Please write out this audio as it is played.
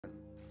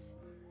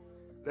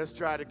Let's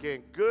try it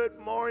again. Good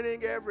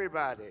morning,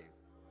 everybody.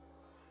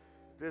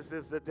 This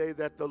is the day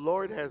that the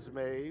Lord has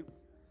made.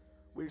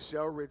 We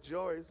shall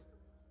rejoice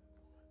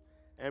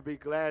and be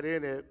glad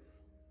in it.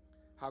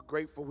 How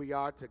grateful we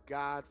are to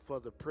God for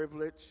the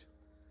privilege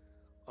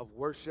of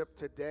worship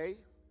today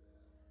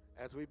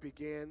as we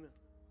begin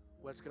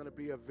what's going to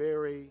be a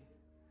very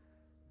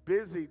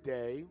busy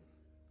day,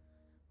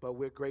 but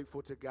we're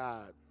grateful to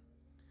God.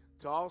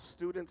 To all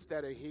students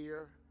that are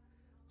here,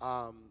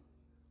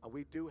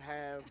 we do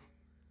have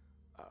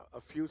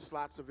a few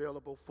slots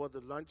available for the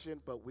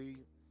luncheon, but we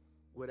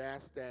would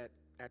ask that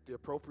at the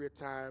appropriate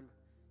time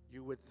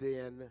you would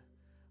then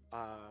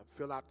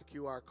fill out the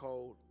QR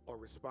code or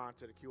respond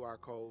to the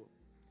QR code,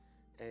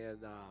 and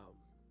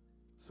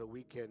so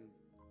we can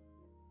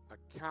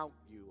count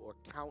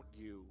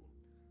you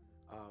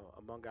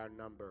among our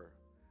number.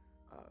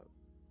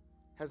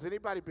 Has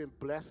anybody been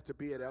blessed to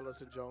be at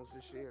Ellison Jones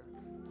this year?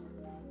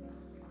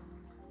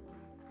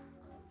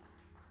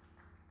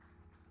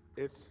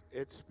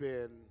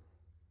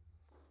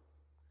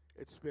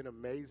 It's been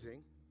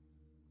amazing,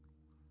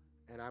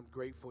 and I'm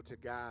grateful to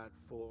God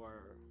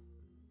for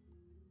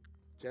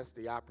just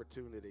the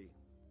opportunity.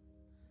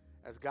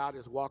 As God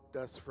has walked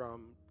us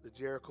from the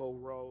Jericho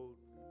Road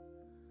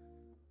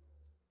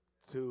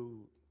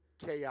to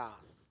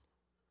chaos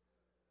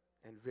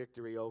and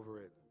victory over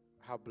it,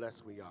 how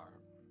blessed we are.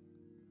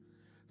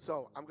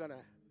 So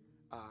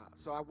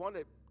I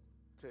wanted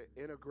to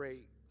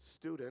integrate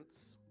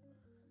students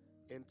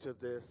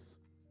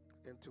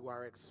into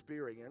our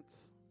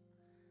experience.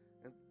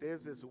 And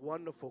there's this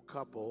wonderful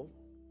couple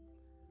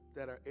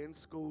that are in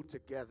school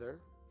together.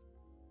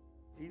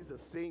 He's a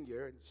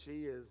senior and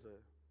she is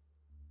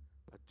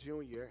a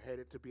junior,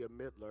 headed to be a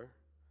middler.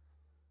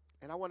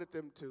 And I wanted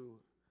them to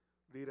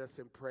lead us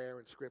in prayer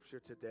and scripture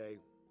today.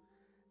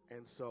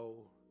 And so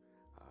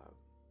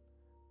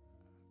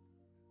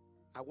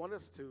I want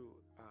us to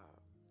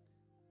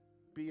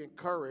be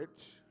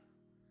encouraged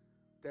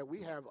that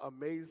we have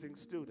amazing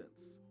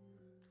students.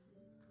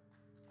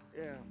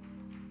 Yeah.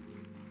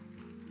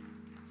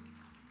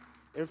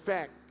 In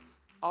fact,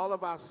 all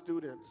of our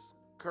students,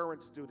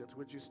 current students,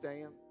 would you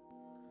stand?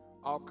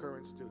 All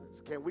current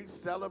students. Can we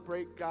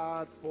celebrate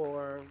God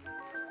for,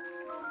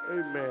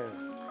 amen.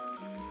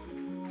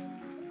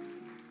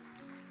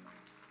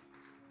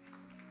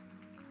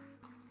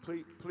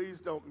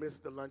 Please don't miss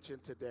the luncheon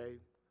today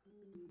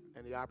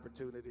and the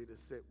opportunity to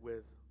sit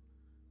with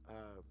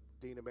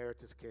Dean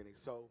Emeritus Kenny.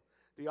 So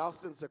the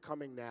Austins are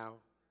coming now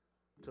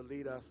to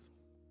lead us,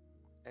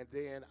 and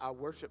then our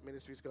worship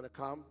ministry is going to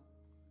come,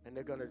 and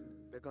they're going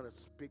to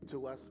speak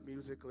to us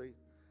musically.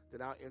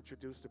 Then I'll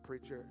introduce the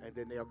preacher, and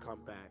then they'll come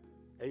back.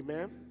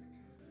 Amen.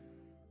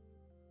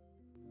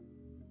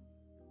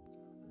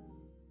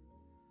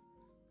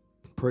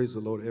 Praise the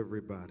Lord,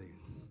 everybody.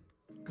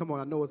 Come on,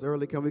 I know it's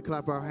early. Can we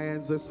clap our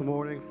hands this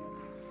morning?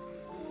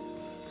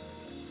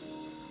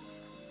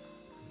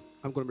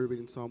 I'm going to be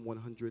reading Psalm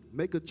 100.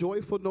 Make a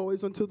joyful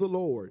noise unto the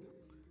Lord,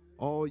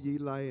 all ye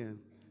land.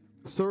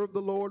 Serve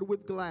the Lord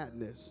with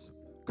gladness.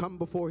 Come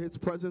before his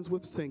presence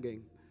with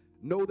singing.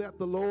 Know that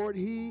the Lord,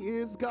 he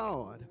is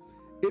God.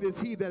 It is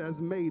he that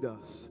has made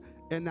us,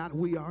 and not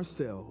we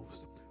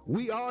ourselves.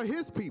 We are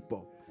his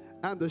people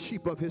and the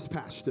sheep of his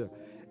pasture.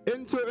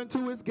 Enter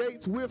into his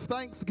gates with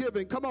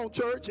thanksgiving. Come on,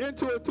 church.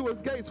 Enter into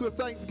his gates with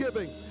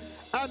thanksgiving,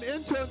 and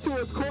enter into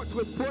his courts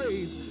with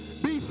praise.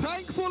 Be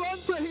thankful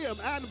unto him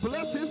and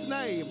bless his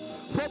name,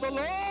 for the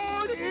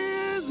Lord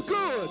is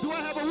good. Do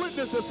I have a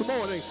witness this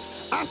morning?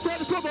 I said,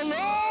 for the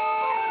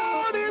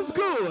Lord is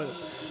good,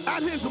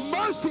 and his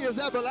mercy is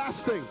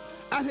everlasting,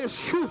 and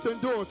his truth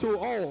endure to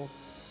all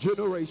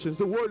generations.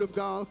 The word of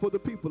God for the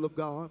people of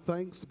God.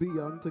 Thanks be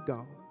unto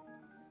God.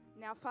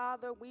 Now,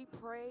 Father, we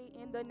pray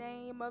in the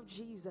name of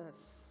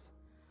Jesus.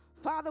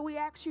 Father, we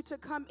ask you to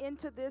come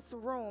into this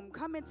room,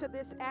 come into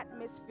this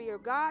atmosphere.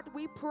 God,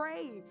 we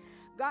pray,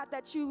 God,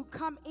 that you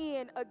come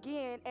in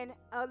again and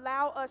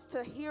allow us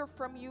to hear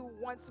from you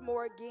once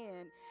more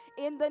again.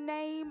 In the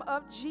name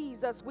of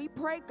Jesus, we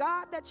pray,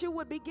 God, that you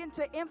would begin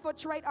to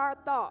infiltrate our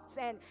thoughts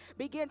and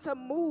begin to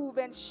move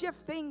and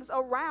shift things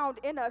around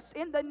in us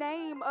in the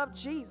name of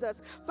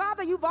Jesus.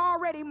 Father, you've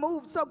already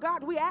moved, so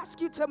God, we ask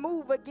you to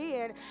move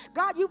again.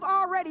 God, you've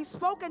already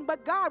spoken,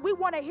 but God, we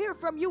want to hear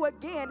from you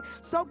again.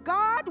 So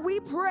God, we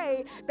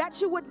pray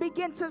that you would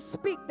begin to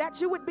speak,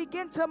 that you would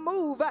begin to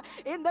move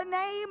in the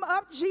name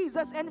of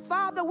Jesus. And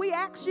Father, we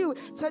ask you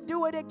to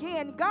do it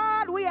again.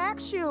 God, we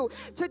ask you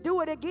to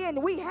do it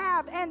again. We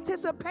have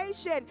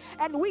anticipation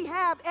and we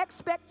have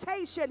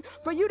expectation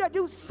for you to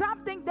do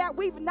something that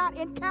we've not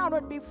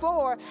encountered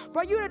before,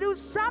 for you to do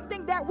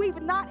something that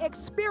we've not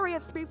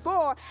experienced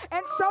before.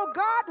 And so,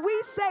 God,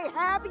 we say,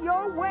 have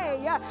your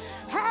way.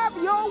 Have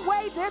your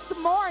way this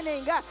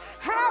morning.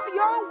 Have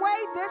your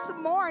way this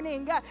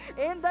morning.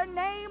 In the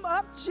name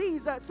of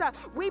Jesus,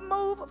 we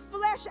move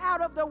flesh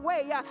out of the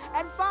way.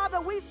 And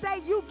Father, we say,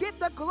 you get get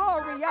the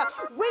glory. We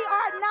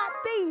are not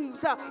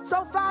thieves.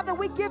 So, Father,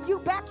 we give you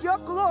back your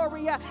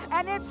glory.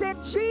 And it's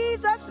in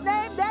Jesus'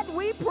 name that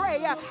we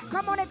pray.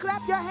 Come on and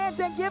clap your hands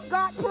and give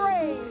God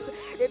praise.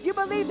 If you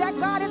believe that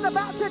God is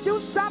about to do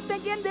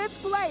something in this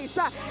place,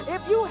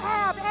 if you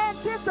have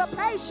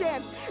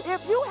anticipation,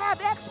 if you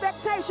have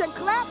expectation,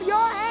 clap your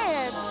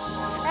hands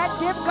and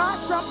give God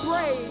some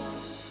praise.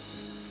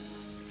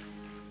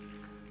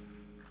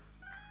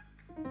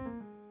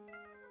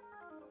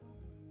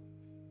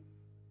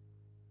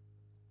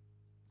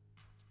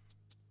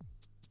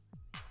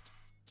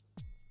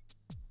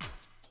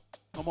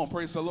 Come on,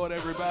 praise the Lord,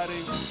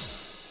 everybody.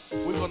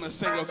 We're going to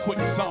sing a quick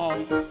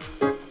song.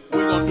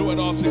 We're going to do it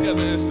all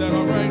together. Is that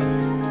all right?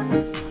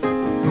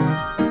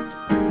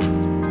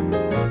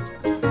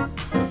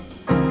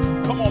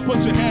 Come on,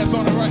 put your hands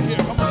on it right here.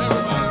 Come on,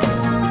 everybody.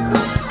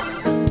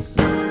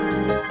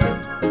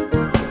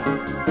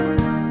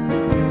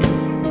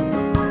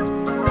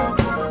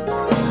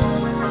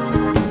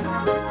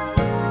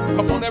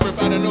 Come on,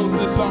 everybody knows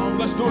this song.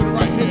 Let's do it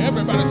right here.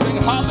 Everybody sing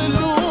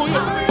hallelujah.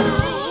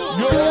 Hallelujah.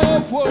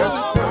 Your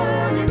word.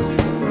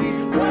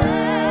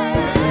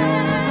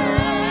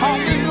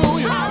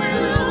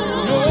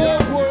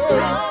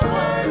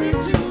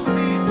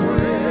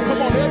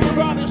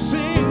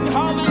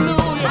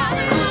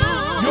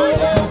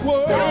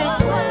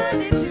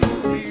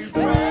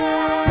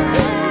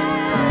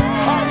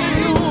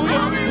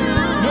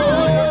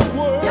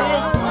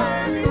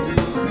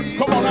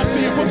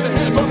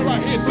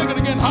 Sing it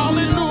again,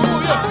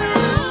 hallelujah.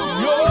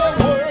 Your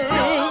word.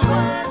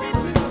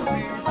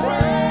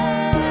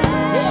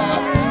 Yeah,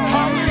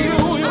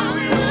 hallelujah.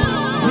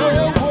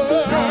 Your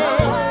word.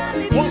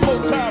 One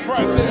more time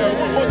right there,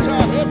 one more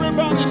time.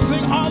 Everybody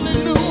sing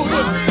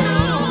hallelujah.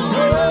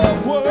 Your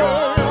word.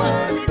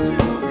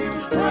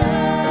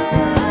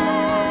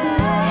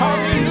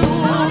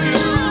 Hallelujah.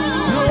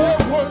 Your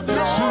word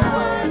that you.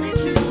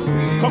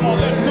 Come on,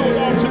 let's do it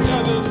all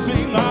together.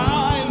 Sing I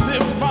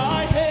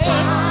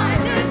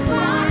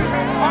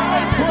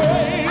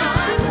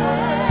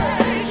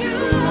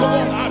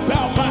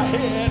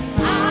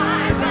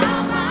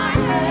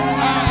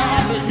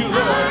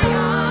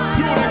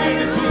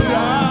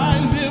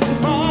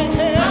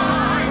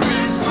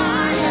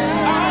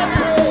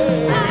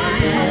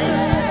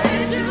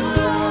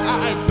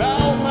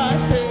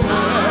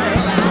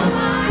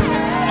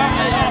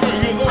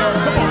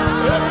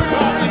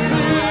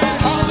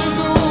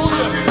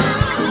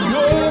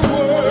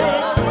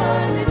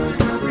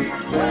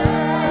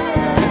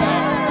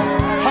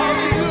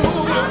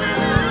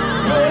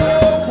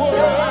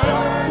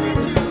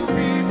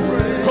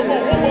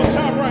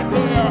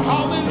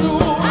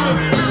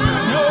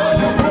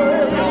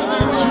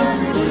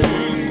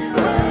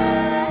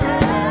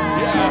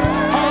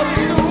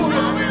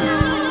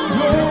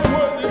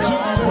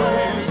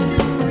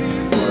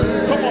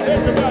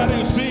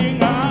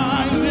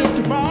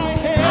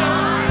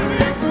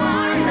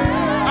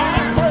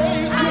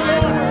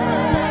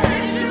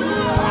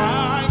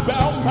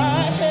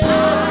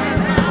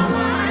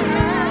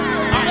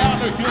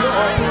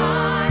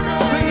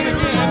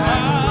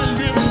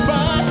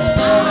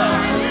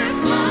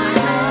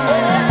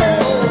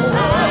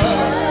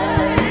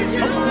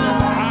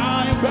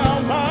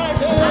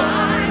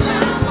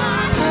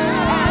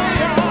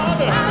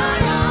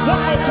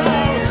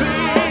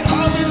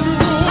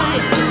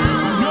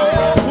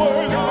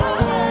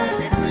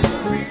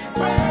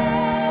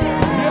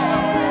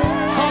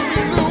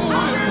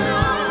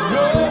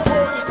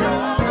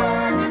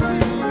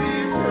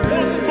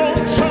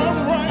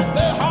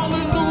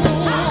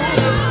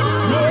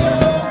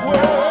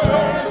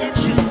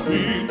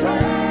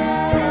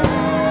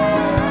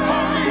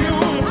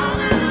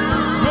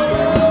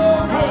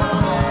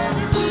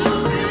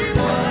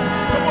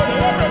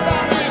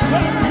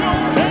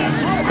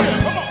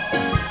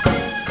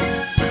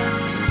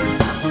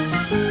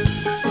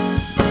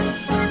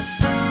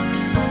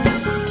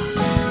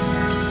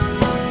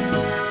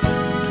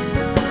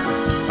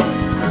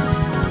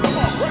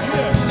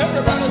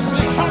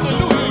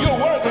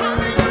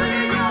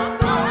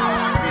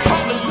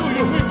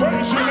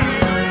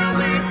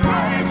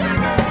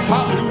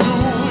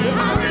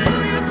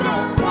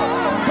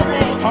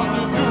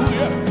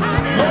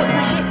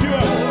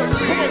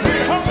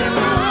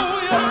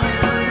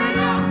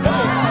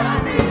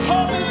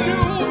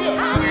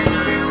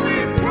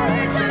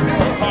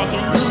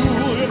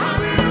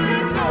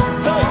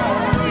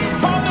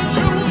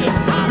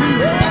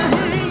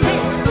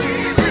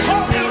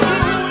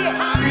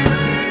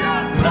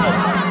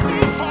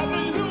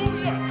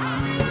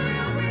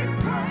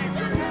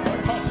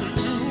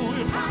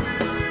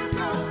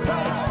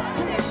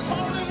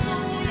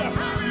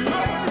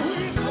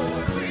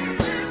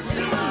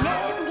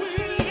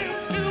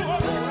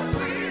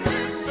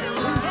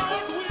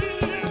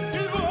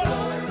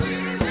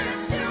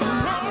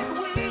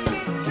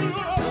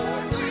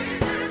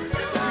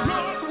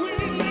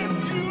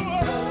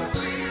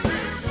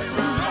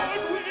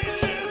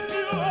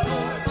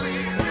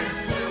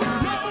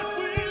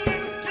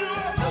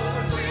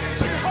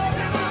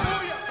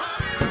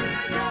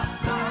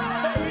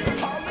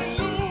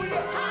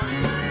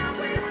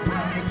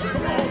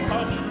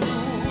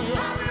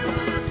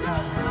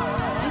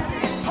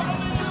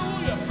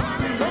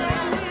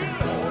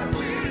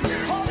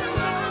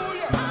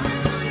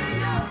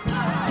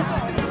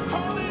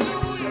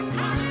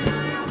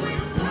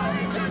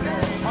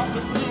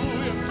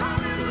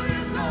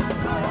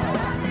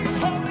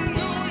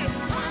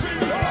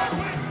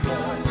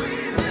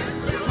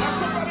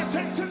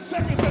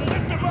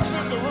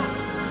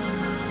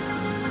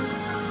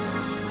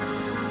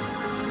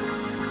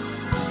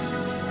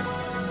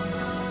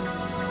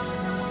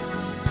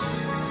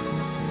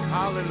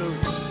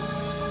Hallelujah.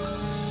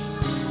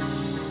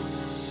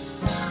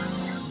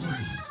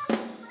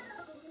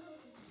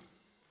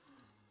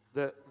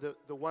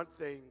 The one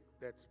thing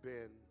that's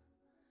been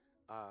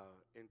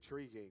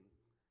intriguing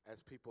as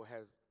people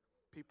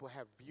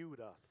have viewed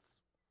us.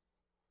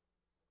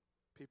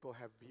 People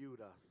have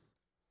viewed us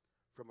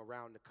from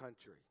around the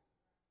country.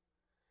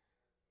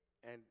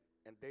 And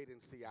they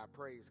didn't see our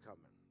praise coming.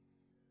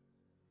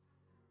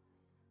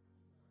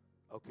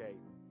 Okay,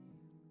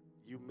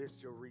 you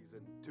missed your reason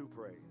to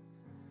praise.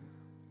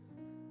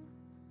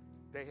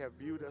 They have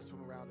viewed us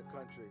from around the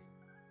country,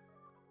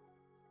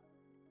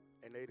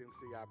 and they didn't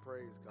see our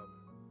praise coming.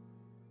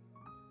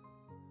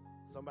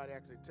 Somebody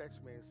actually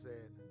texted me and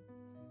said,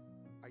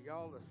 "Are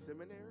y'all a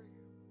seminary?"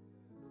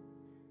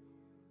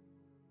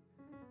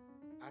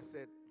 I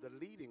said, "The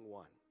leading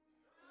one."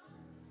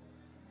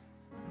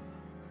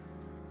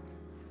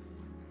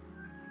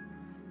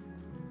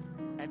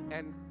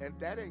 And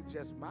that ain't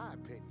just my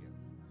opinion.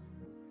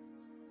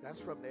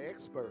 That's from the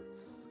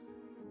experts.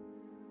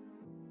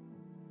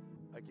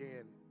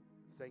 Again,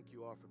 thank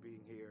you all for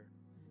being here.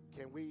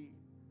 Can we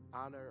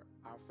honor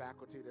our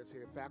faculty that's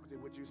here? Faculty,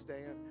 would you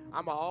stand?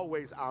 I'm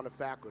always honor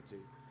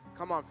faculty.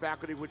 Come on,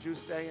 faculty, would you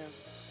stand?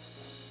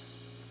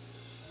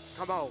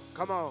 Come on,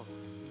 come on.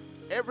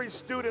 Every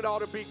student ought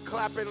to be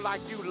clapping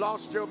like you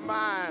lost your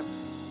mind.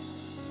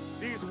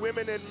 These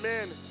women and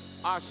men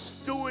are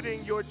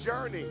stewarding your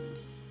journey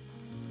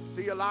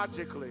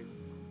theologically.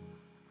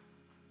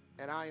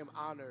 And I am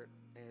honored,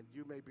 and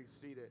you may be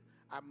seated.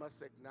 I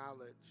must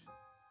acknowledge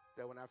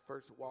that when I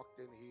first walked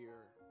in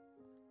here,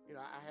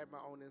 I had my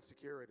own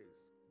insecurities.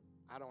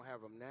 I don't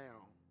have them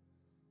now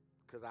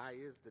because I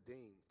is the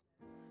dean,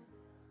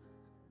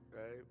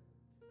 right?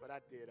 But I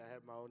did. I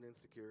had my own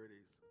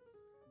insecurities.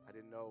 I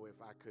didn't know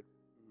if I could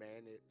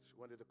manage.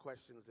 One of the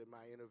questions in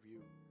my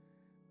interview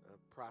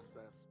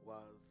process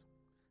was,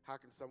 how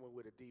can someone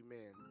with a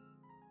D-Min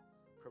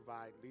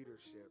provide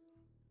leadership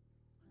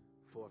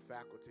for a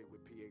faculty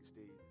with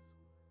PhDs?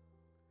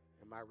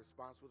 And my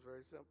response was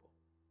very simple.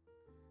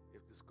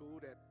 If the school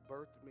that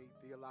birthed me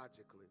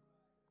theologically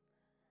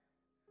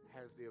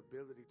has the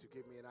ability to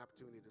give me an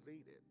opportunity to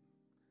lead it,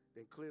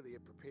 then clearly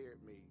it prepared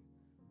me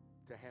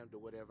to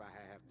handle whatever I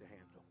have to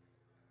handle.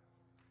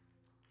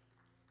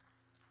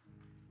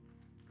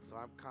 So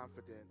I'm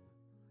confident,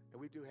 and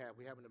we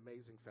have an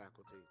amazing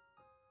faculty.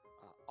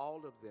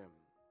 All of them,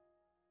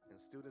 and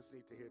students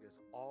need to hear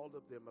this, all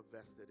of them are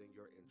vested in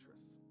your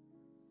interests.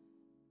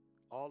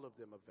 All of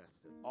them are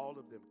vested. All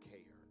of them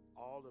care.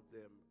 All of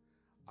them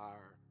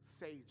are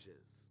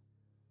sages.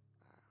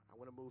 I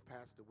want to move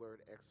past the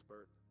word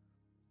expert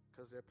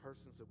because they're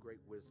persons of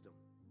great wisdom.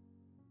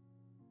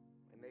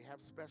 And they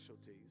have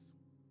specialties,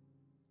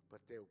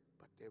 but they're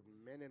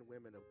men and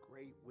women of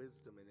great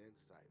wisdom and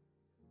insight.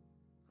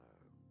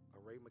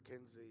 Ray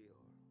McKenzie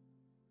or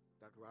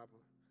Dr.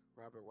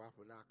 Robert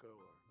Wapanaka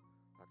or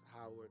Dr.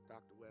 Howard,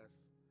 Dr.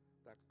 West,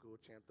 Dr.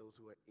 Goulchamp, those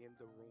who are in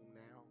the room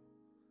now.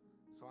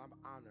 So I'm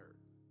honored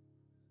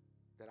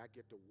that I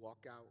get to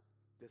walk out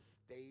this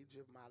stage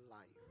of my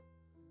life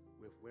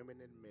with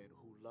women and men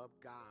who love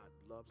God,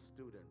 love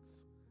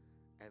students,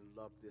 and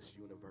love this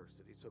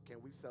university. So can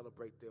we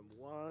celebrate them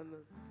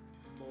one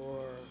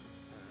more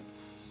time?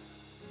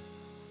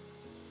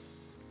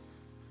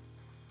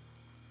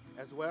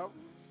 As well,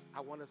 I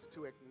want us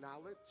to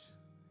acknowledge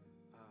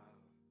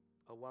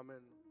a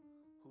woman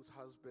whose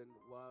husband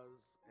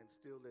was and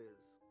still is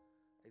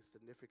a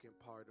significant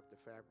part of the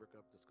fabric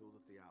of the School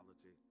of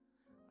Theology.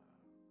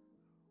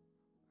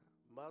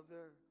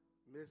 Mother,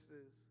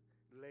 Mrs.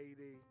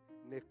 Lady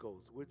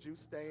Nichols, would you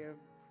stand?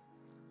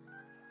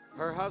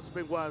 Her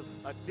husband was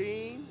a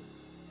dean.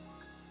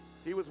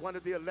 He was one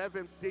of the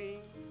 11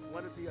 deans,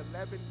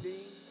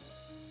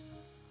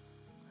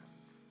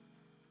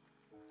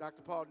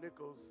 Dr. Paul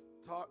Nichols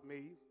taught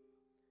me,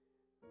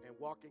 and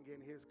walking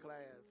in his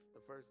class the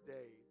first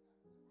day,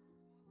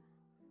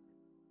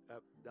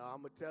 now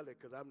I'm going to tell it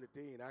because I'm the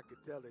dean. I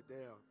could tell it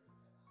now.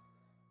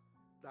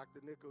 Dr.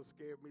 Nichols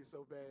scared me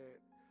so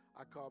bad,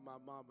 I called my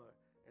mama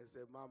and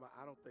said, "Mama,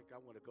 I don't think I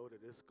want to go to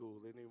this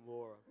school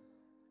anymore."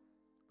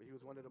 But he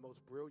was one of the most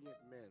brilliant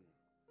men.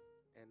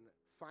 And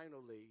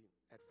finally,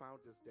 at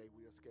Founders Day,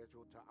 we are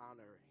scheduled to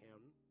honor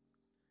him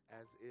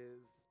as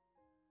is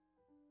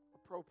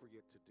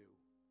appropriate to do.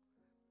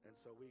 And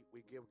so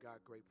we give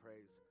God great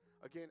praise.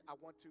 Again, I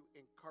want to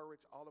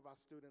encourage all of our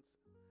students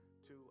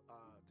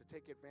to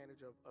take advantage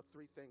of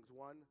three things.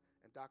 One,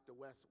 and Dr.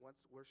 West,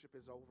 once worship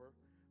is over,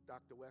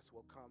 Dr. West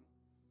will come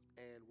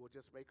and we'll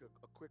just make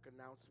a quick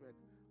announcement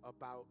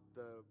about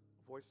the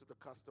Voice of the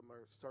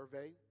Customer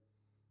survey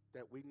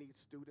that we need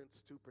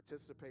students to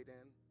participate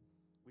in.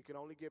 We can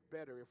only get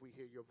better if we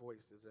hear your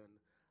voices, and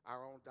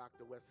our own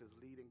Dr. West is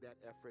leading that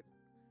effort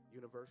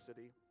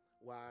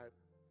university-wide,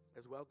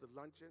 as well as the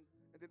luncheon,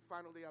 and then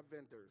finally our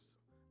vendors.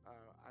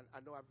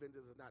 I know our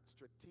vendors are not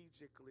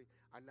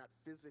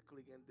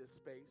physically in this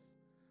space,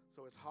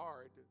 so it's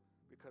hard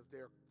because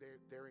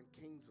they're in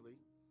Kingsley,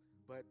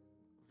 but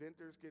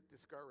vendors get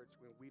discouraged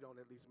when we don't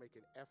at least make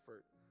an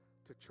effort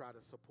to try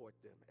to support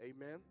them.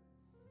 Amen?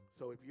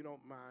 So if you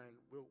don't mind,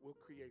 we'll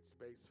create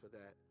space for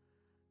that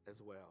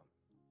as well.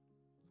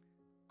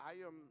 I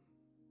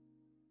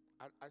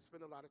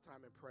spend a lot of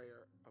time in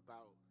prayer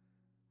about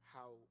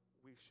how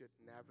we should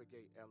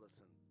navigate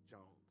Ellison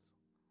Jones.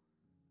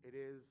 It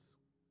is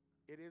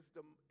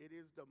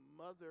the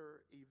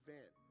mother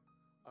event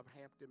of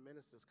Hampton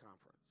Ministers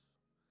Conference.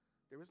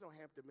 There is no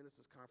Hampton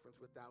Ministers Conference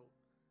without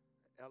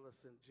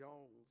Ellison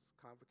Jones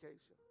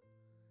Convocation.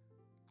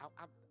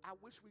 I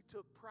wish we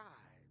took pride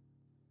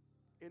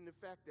in the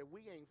fact that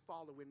we ain't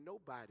following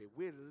nobody.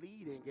 We're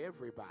leading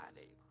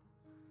everybody.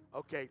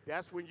 Okay,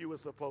 that's when you were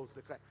supposed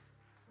to clap.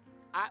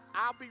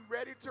 I'll be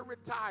ready to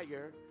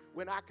retire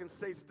when I can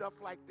say stuff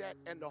like that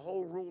and the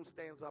whole room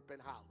stands up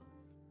and hollers.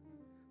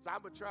 So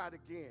I'm going to try it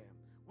again.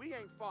 We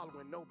ain't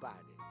following nobody.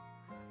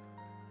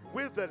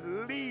 We're the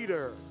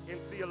leader in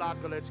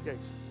theological education.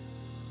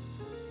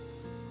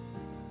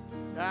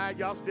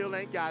 Y'all still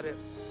ain't got it.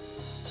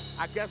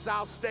 I guess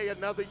I'll stay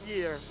another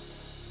year.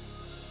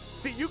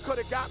 See, you could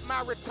have got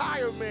my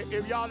retirement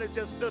if y'all had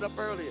just stood up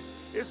earlier.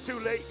 It's too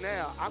late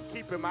now. I'm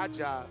keeping my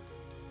job.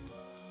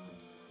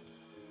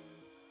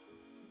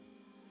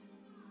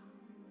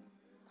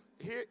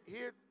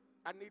 Here,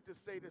 I need to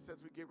say this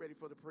as we get ready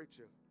for the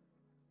preacher.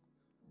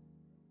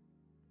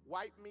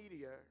 White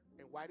media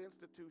and white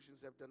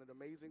institutions have done an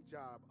amazing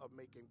job of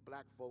making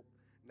black folk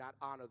not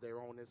honor their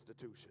own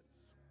institutions.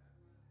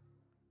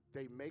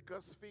 They make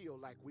us feel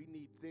like we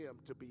need them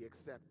to be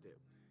accepted.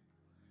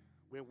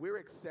 When we're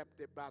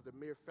accepted by the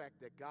mere fact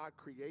that God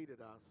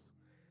created us,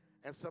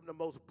 and some of the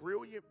most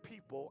brilliant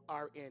people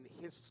are in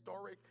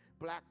historic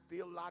black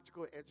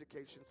theological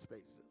education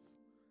spaces.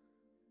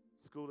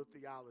 School of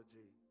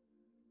Theology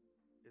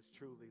is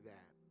truly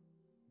that.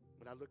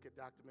 When I look at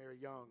Dr. Mary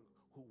Young,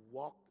 who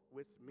walked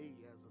with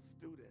me as a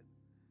student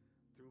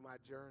through my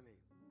journey,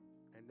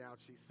 and now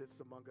she sits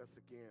among us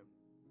again,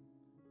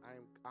 I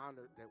am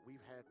honored that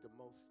we've had the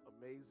most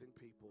amazing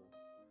people.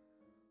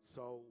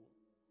 So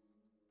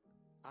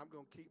I'm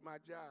going to keep my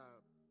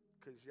job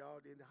because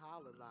y'all didn't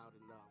holler loud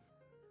enough.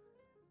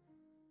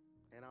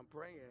 And I'm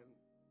praying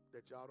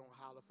that y'all don't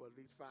holler for at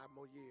least 5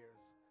 more years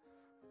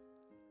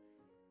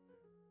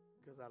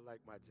because I like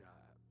my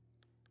job.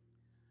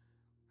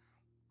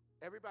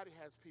 Everybody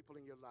has people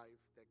in your life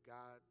that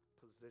God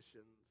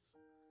positions,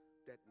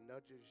 that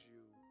nudges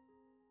you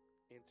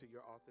into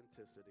your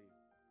authenticity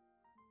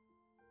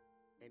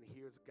and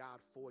hears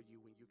God for you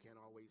when you can't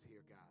always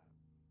hear God.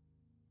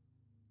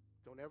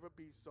 Don't ever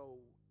be so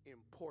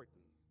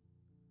important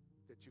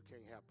that you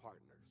can't have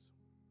partners.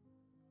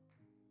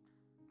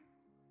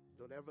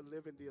 Don't ever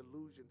live in the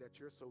illusion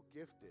that you're so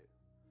gifted.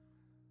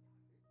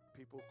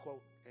 People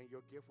quote, and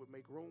your gift would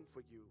make room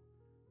for you,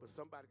 but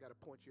somebody got to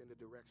point you in the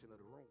direction of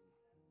the room.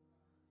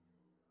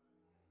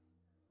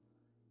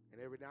 And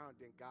every now and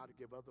then, God will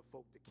give other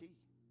folk the key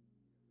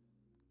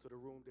to the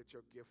room that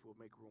your gift will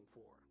make room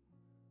for.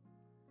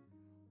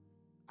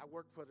 I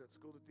worked for the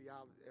School of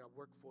Theology. I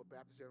worked for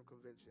Baptist General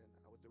Convention.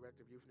 I was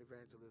director of youth and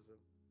evangelism.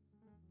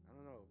 I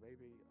don't know,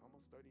 maybe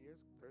almost 30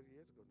 years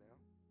ago now.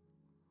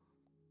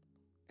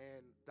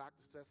 And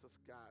Dr. Cessa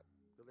Scott,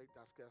 the late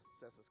Dr.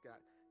 Cessa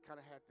Scott, kind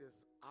of had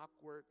this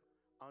awkward,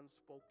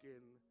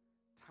 unspoken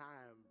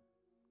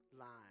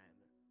timeline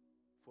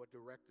for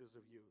directors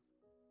of youth.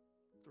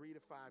 3 to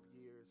 5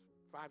 years.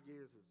 5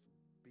 years is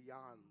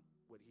beyond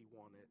what he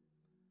wanted.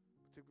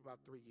 It took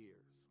about 3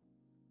 years.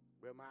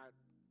 Well, my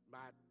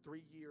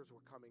 3 years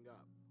were coming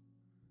up,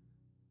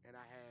 and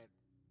I had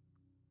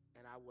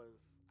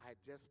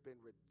just been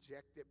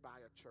rejected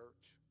by a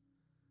church.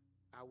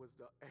 I was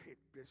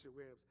Bishop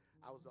Williams,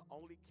 I was the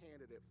only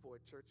candidate for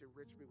a church in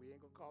Richmond. We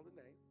ain't gonna call the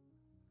name.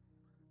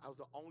 I was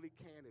the only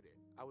candidate.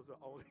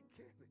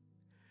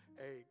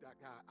 Hey,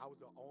 Dr. Howard, I was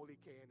the only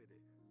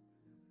candidate.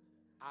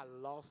 I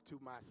lost to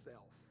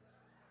myself.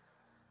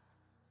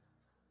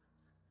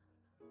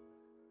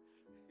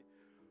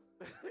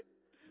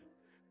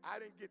 I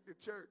didn't get the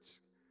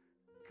church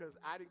because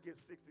I didn't get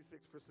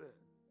 66%.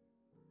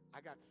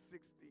 I got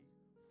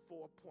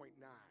 64.9.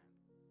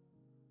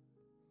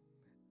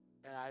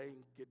 And I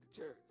didn't get the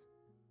church.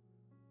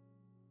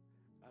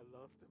 I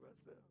lost to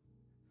myself.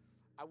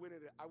 I went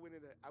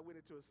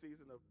into a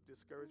season of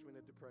discouragement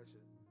and depression,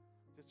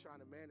 just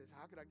trying to manage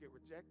how could I get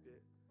rejected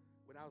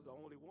when I was the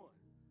only one.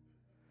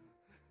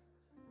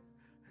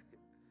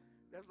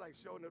 That's like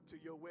showing up to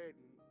your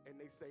wedding and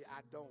they say,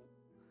 I don't.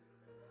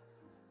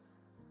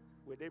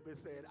 When they've been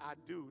saying, I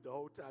do the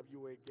whole time you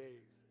were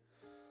engaged.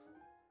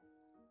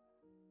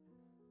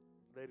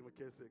 Lady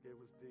McKissick, it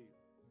was deep.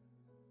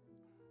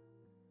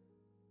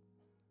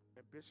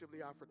 And Bishop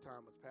Leofric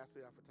Thomas,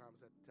 Pastor Leofric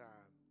Thomas at the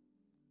time,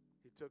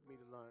 he took me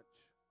to lunch.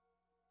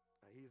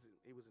 He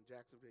was in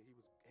Jacksonville. He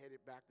was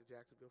headed back to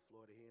Jacksonville,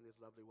 Florida, he and his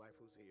lovely wife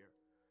who's here.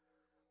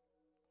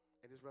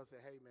 And his brother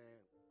said, hey, man,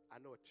 I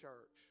know a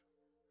church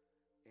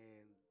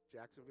in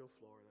Jacksonville,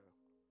 Florida,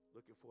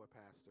 looking for a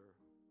pastor.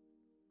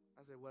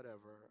 I said,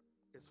 whatever.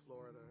 It's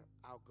Florida.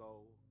 I'll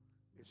go.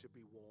 It should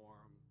be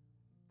warm.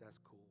 That's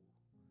cool.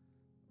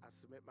 I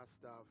submit my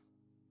stuff.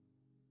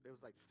 there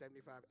was like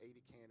 75,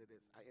 80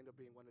 candidates. I ended up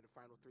being one of the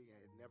final 3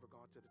 and had never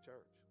gone to the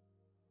church.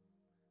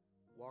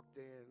 Walked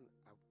in,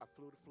 I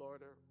flew to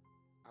Florida.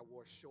 I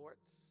wore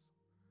shorts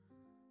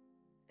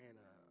and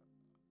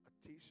a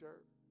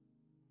t-shirt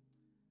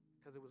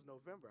because it was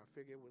November. I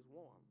figured it was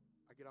warm.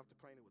 I get off the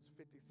plane, it was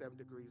 57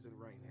 degrees and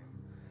raining.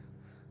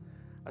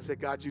 I said,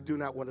 God, you do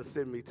not want to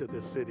send me to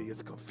this city.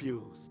 It's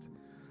confused.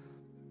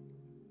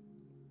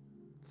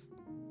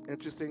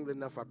 Interestingly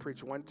enough, I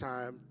preached one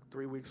time.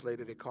 3 weeks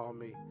later, they called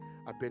me.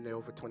 I've been there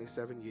over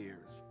 27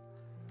 years.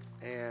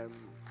 And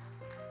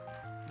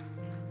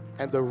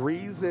the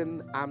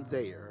reason I'm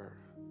there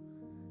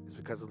is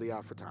because of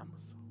Leofric.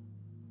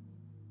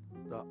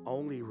 The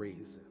only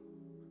reason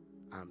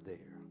I'm there.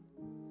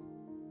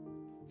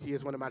 He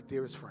is one of my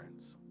dearest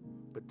friends,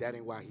 but that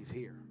ain't why he's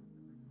here.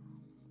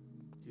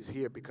 He's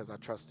here because I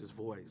trust his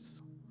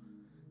voice.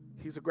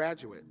 He's a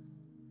graduate.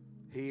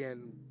 He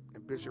and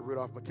Bishop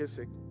Rudolph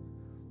McKissick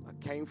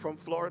came from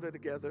Florida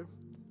together,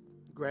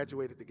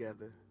 graduated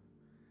together,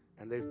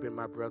 and they've been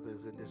my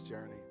brothers in this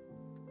journey.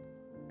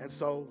 And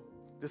so,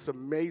 this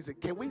amazing,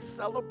 can we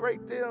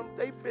celebrate them?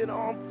 They've been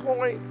on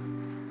point.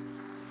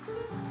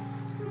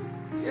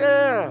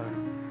 Yeah,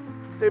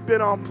 they've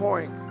been on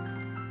point.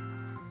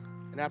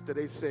 And after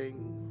they sing,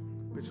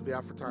 Bishop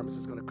Leofric Thomas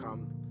is going to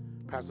come,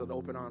 pastor of the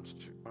Open Arms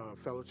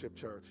Fellowship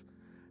Church,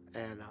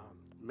 and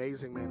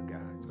amazing man of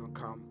God. He's going to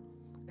come,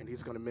 and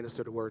he's going to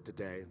minister the word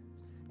today.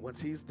 Once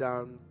he's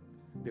done,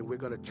 then we're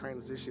going to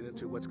transition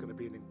into what's going to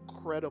be an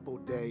incredible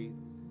day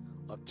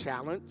of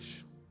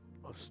challenge,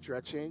 of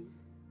stretching,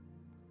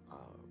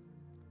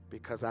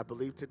 because I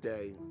believe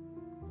today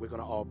we're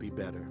going to all be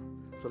better.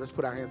 So let's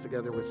put our hands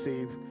together and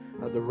receive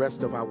the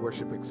rest of our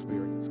worship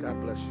experience.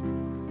 God bless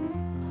you.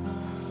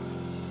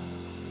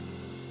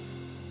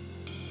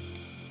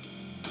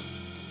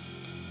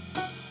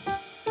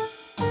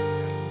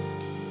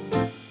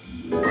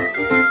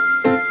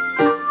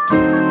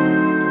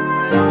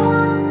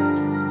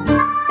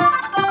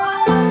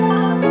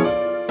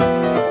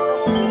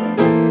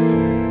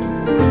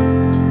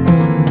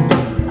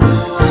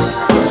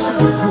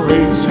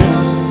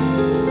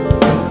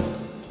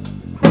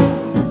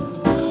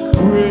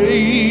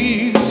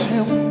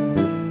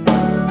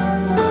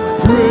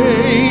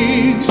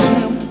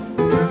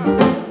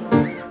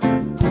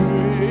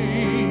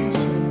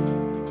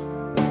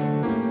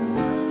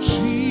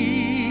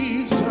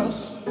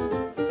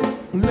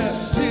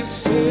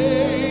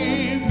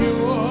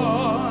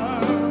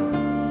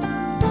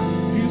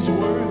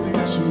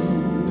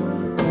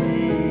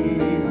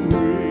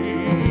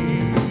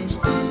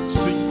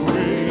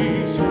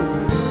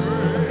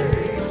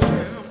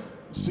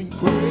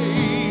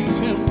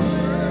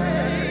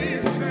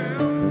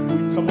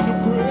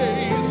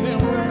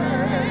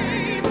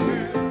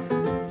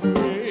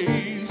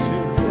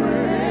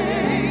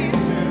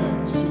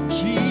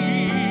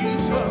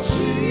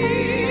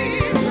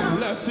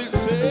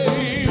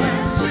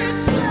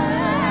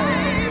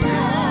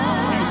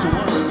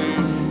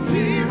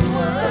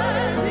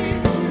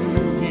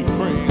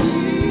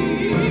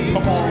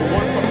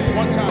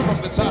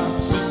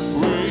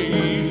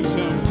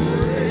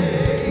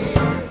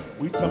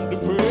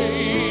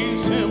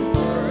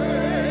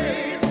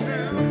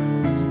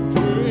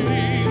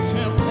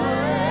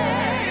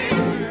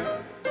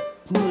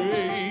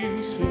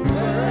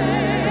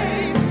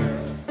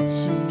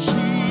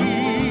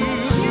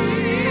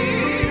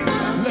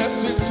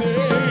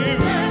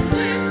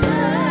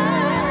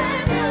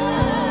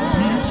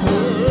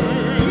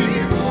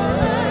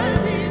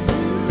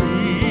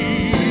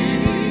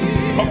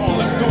 Come on,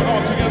 let's do it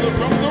all together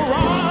from the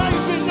rise.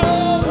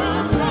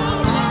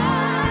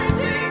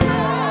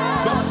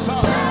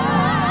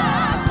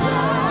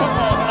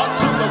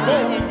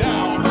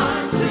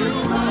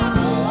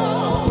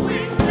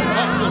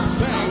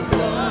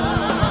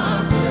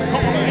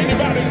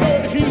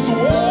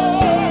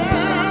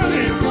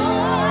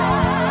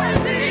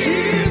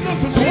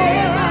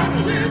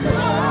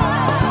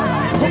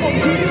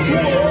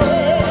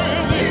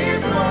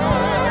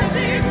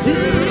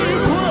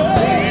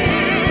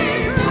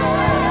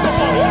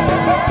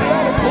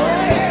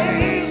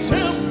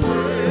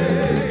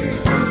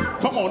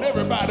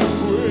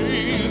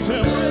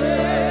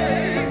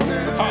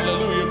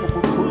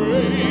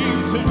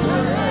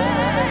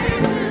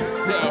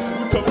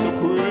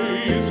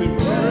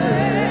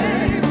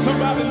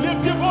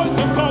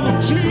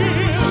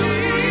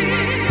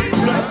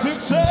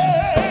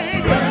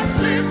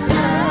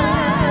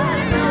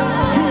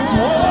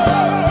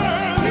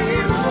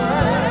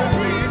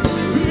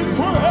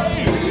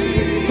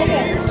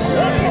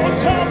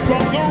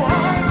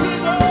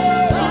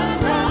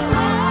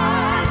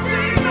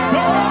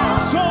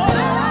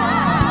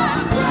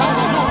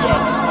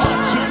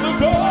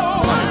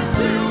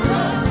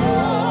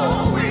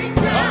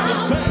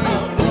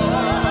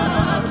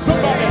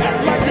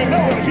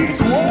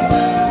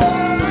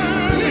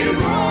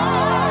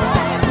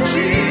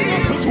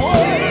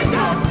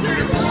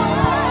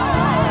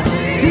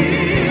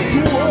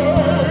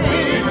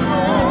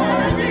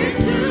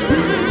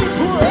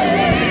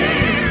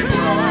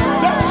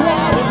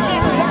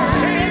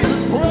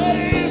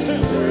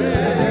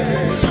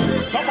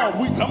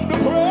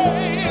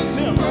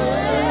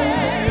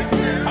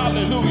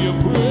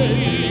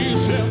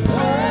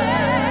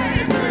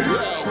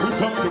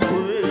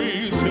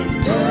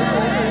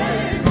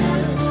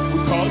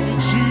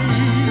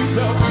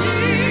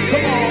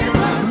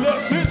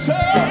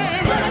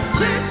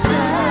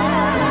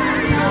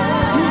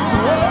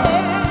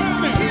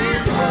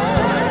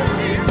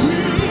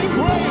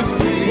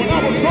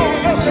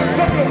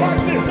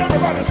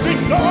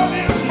 Sing, God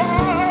is my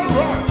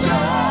rock.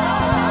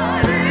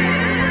 God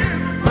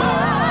is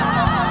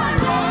my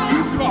rock.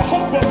 He's my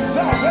hope of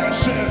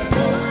salvation.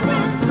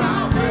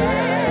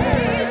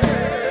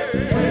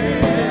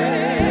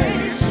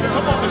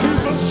 Come on,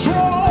 he's a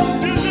strong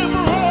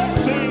deliverer.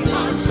 Sing,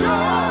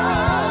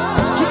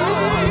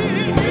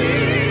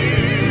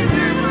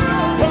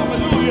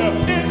 hallelujah.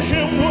 In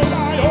him will I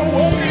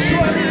always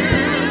trust.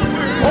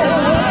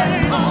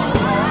 Always.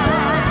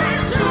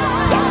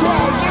 That's why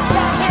I lift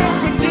my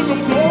hands and give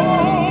him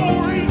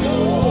glory.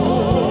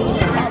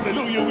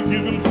 Hallelujah, we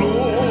give him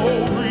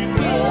glory.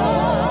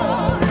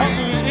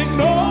 Hallelujah, in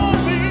all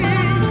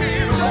things,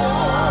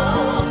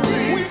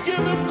 we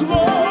give him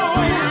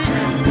glory.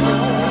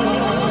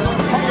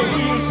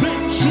 Hallelujah,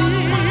 sing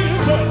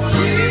Jesus.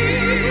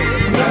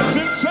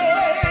 Blessed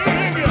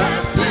Savior.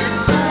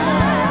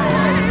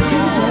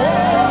 He's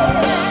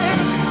worthy.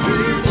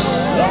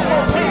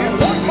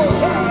 One more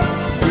time.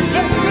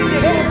 Let's sing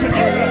it all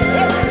together.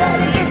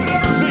 Everybody lift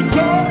up, sing,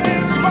 God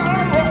is my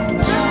rock.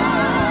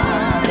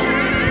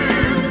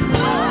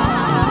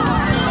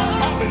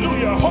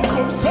 Hallelujah, hope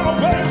of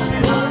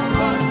salvation.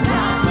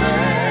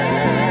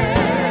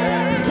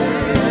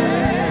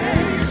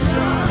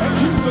 And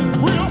he's a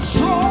real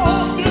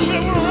strong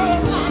deliverer.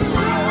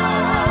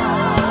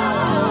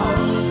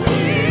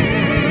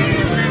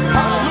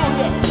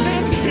 Hallelujah,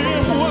 in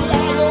him will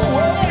I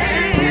always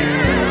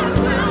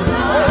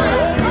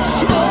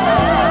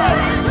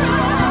trust.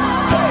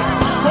 Hey,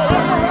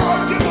 forever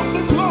I'll give him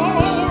the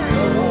glory.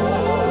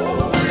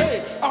 Hey,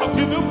 I'll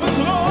give him the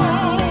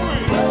glory.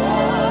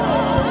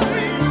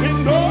 In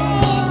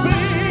all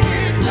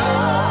things,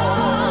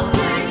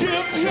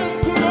 give him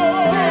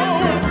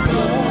glory.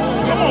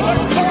 Come on,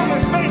 let's call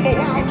his name a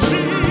while.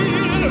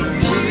 Jesus.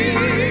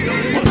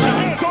 Put your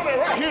hands on it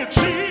right here.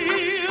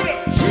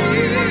 Jesus.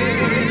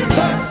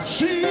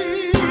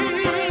 Jesus.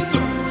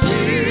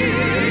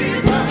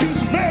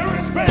 He's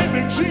Mary's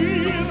baby.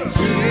 Jesus.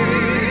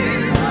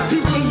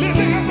 He's the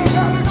lily in the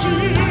valley.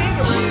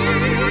 Jesus.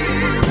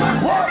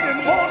 Bright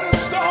and morning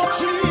star.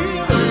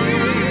 Jesus.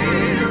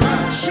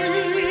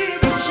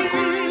 Jesus.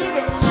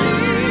 Jesus.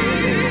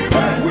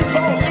 Hey, we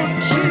call him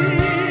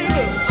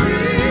Jesus.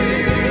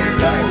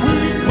 Hey, we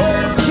call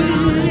him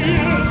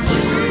Jesus.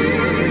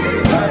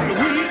 Hey,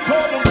 we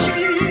call him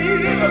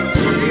Jesus.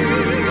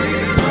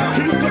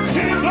 He's the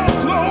King of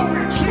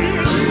glory,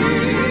 Jesus.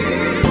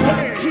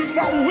 Hey, he's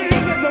my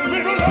wind in the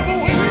middle of the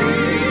wind.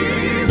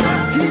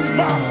 He's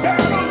my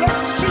battle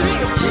axe,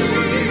 Jesus.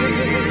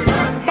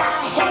 My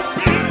hope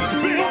is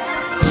built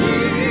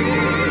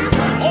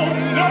on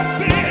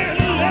nothing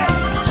less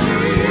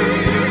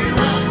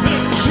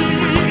than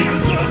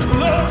Jesus'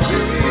 blood.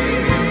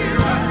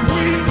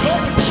 We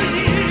love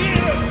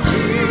Jesus.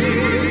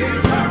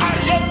 I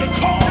love to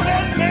call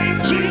that name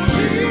Jesus.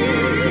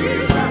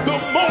 The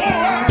more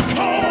I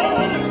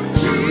call him,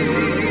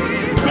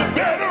 the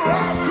better I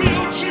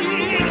feel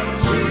Jesus.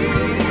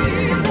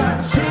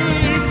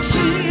 Sing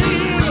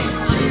Jesus.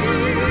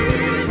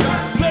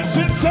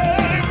 Blessed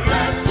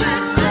Savior.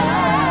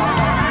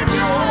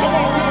 Come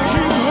on,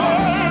 he's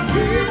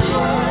worthy.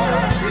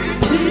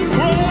 He's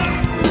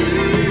worthy.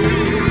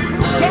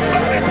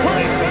 Somebody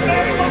praise the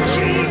name of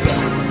Jesus.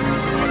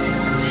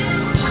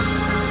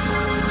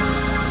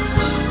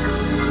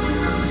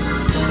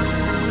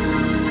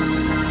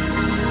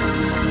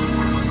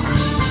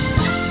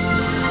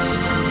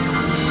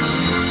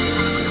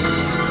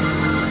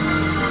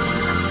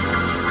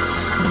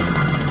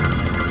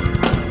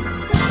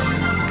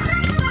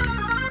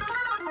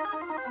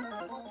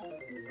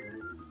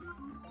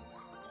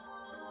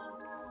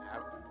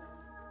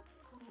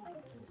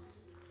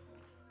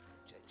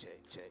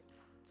 Check.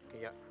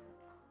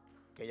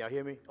 Can y'all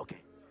hear me?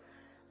 Okay.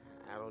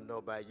 I don't know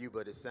about you,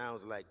 but it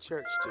sounds like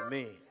church to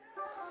me.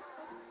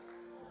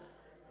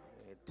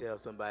 And tell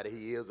somebody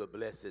he is a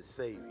blessed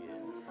Savior.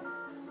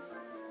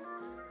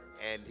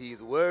 And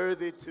he's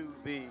worthy to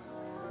be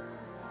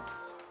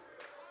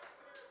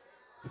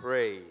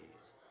praised.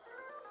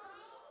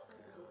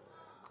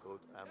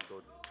 I'm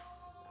going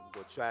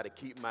to try to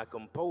keep my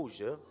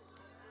composure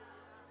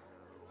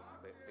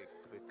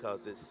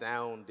because it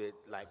sounded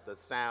like the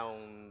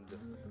sound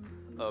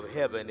of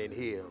heaven in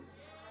here.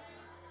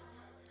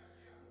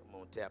 I'm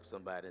going to tap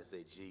somebody and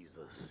say,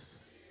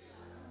 Jesus,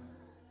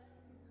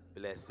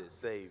 blessed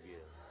Savior,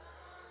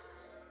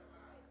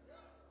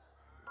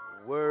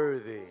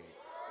 worthy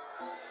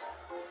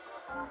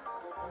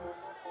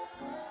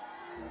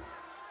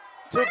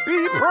to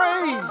be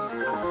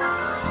praised.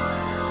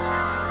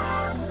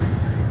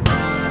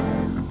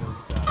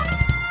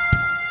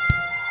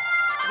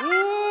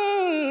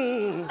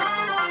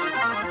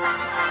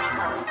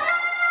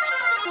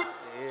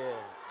 Yeah,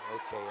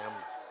 okay,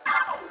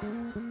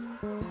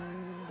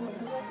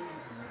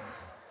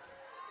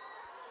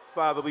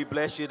 Father, we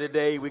bless you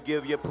today. We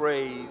give you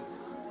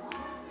praise.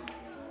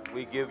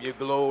 We give you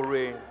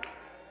glory.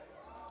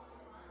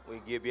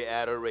 We give you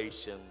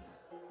adoration.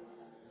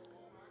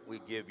 We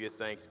give you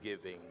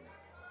thanksgiving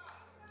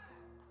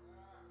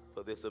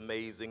for this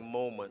amazing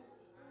moment,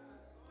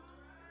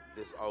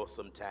 this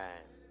awesome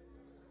time.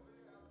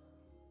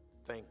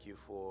 Thank you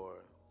for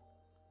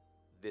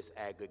this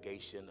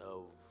aggregation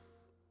of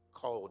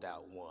called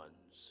out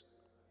ones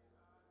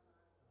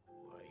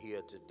who are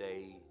here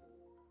today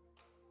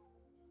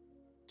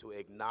to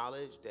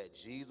acknowledge that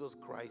Jesus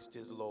Christ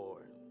is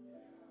Lord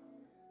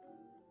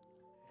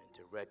and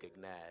to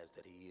recognize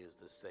that he is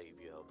the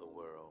Savior of the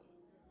world.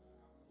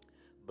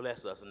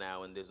 Bless us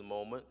now in this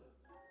moment.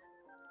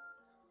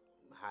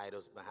 Hide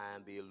us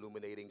behind the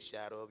illuminating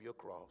shadow of your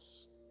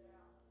cross,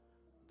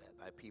 that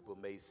thy people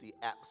may see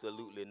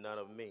absolutely none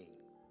of me,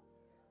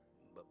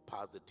 but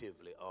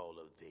positively all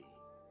of thee.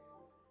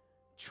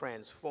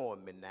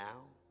 Transform me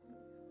now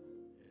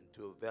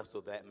into a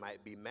vessel that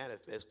might be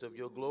manifest of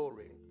your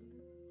glory,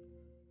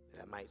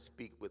 that I might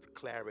speak with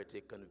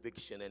clarity,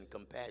 conviction, and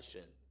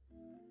compassion,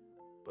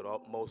 but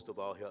most of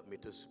all, help me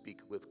to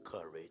speak with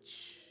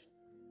courage.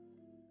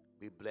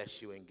 We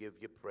bless you and give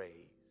you praise.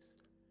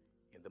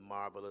 In the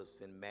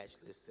marvelous and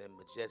matchless and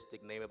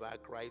majestic name of our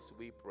Christ,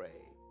 we pray.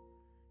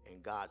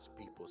 And God's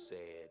people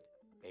said,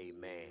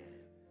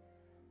 amen.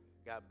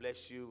 God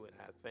bless you, and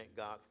I thank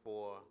God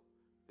for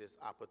this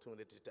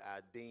opportunity, to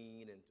our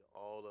dean and to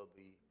all of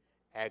the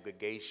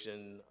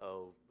aggregation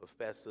of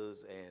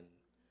professors and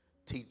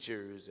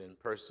teachers and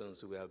persons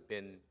who have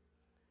been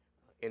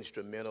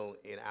instrumental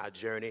in our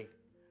journey.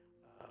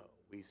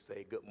 We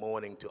say good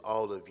morning to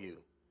all of you.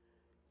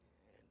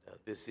 And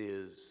this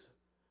is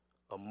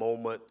a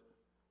moment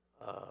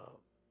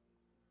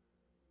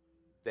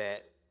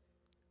that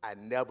I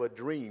never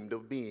dreamed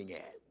of being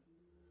at.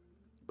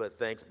 But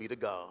thanks be to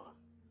God.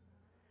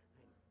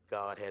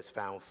 God has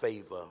found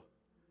favor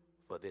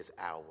for this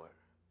hour.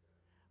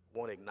 I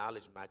want to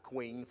acknowledge my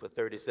queen for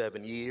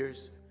 37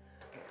 years,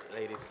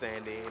 Lady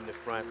Sandy in the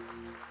front. And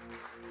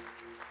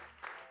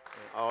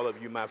all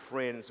of you, my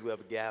friends who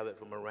have gathered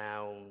from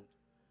around,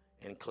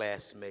 and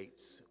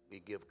classmates,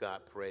 we give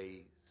God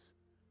praise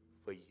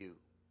for you.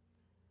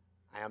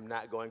 I am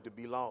not going to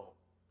be long,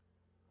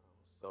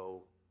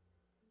 so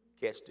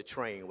catch the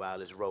train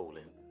while it's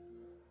rolling.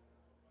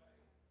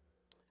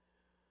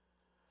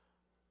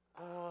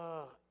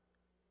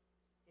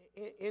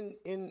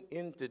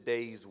 In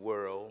today's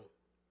world,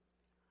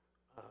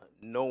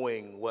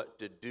 knowing what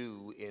to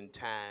do in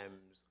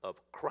times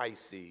of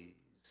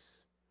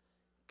crises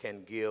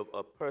can give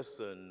a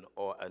person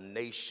or a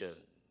nation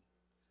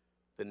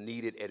the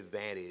needed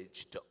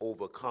advantage to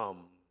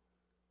overcome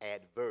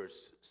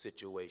adverse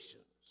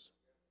situations.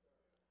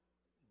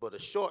 But a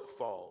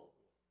shortfall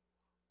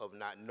of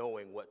not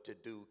knowing what to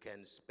do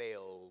can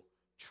spell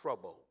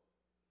trouble,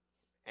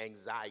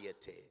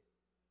 anxiety,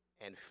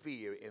 and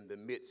fear in the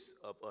midst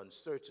of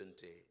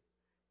uncertainty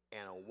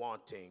and a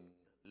wanting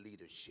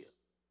leadership.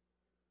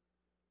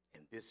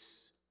 And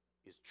this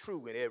is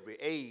true in every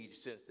age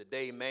since the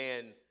day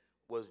man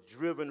was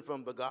driven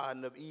from the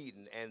Garden of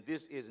Eden. And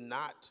this is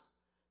not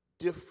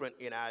different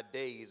in our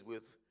days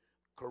with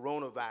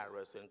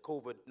coronavirus and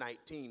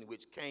COVID-19,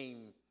 which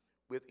came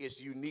with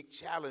its unique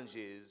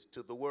challenges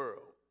to the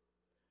world.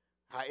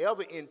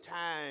 However, in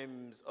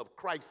times of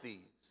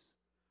crises,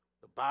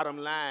 the bottom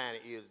line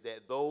is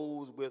that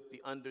those with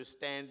the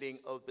understanding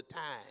of the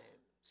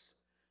times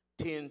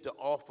tend to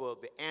offer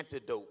the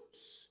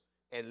antidotes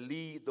and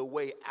lead the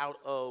way out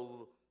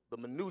of the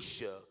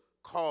minutia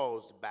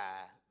caused by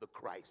the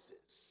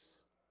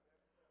crisis.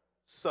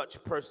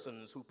 Such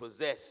persons who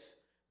possess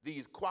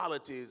these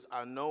qualities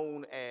are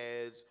known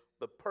as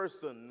the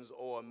persons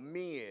or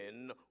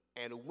men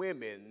and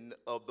women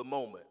of the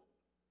moment,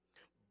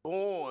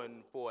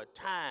 born for a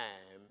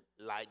time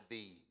like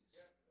these.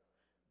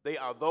 They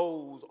are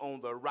those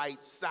on the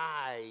right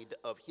side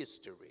of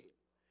history,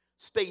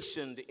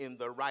 stationed in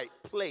the right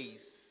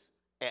place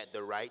at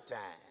the right time.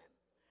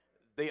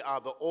 They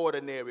are the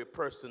ordinary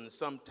person,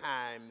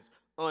 sometimes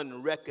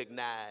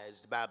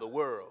unrecognized by the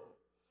world,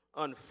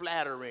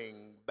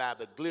 unflattering by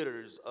the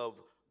glitters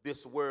of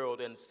this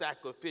world, and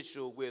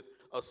sacrificial with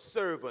a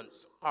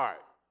servant's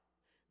heart.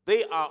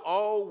 They are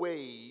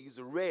always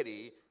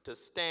ready to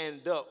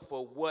stand up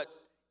for what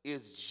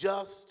is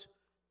just,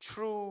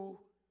 true,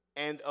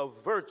 and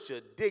of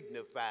virtue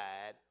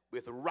dignified,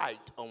 with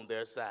right on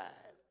their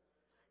side.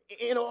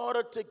 In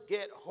order to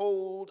get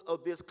hold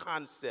of this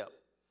concept,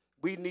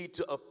 we need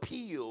to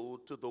appeal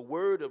to the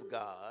Word of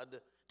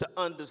God to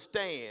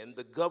understand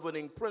the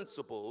governing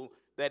principle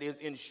that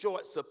is in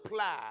short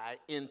supply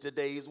in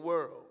today's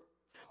world.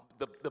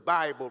 The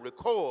Bible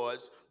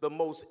records the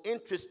most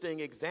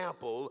interesting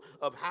example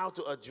of how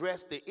to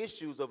address the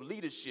issues of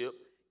leadership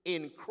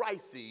in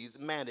crises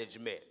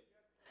management.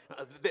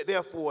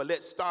 Therefore,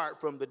 let's start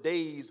from the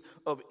days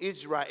of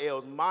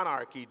Israel's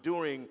monarchy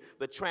during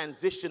the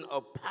transition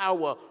of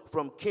power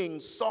from King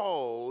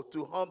Saul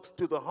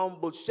to the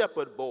humble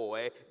shepherd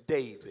boy,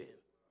 David.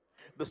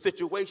 The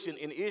situation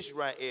in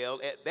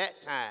Israel at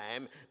that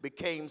time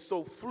became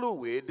so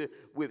fluid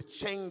with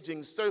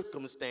changing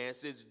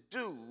circumstances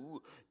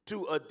due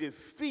to a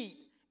defeat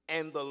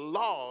and the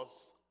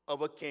loss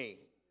of a king.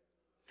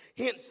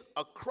 Hence,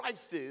 a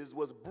crisis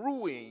was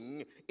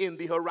brewing in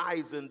the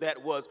horizon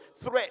that was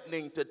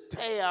threatening to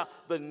tear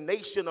the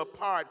nation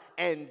apart,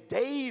 and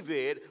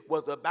David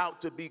was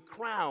about to be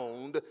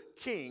crowned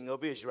king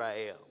of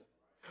Israel.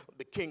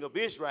 The king of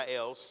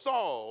Israel,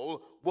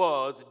 Saul,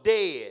 was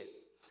dead,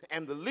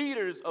 and the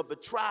leaders of the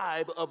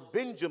tribe of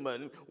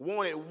Benjamin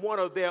wanted one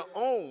of their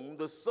own,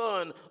 the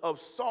son of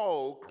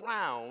Saul,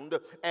 crowned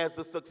as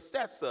the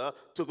successor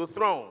to the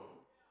throne.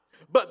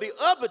 But the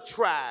other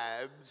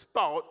tribes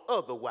thought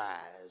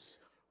otherwise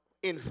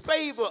in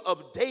favor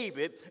of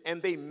David,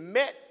 and they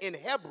met in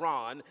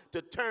Hebron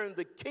to turn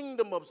the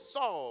kingdom of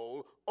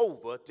Saul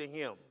over to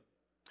him.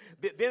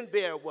 Then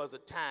there was a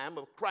time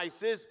of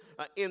crisis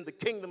in the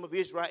kingdom of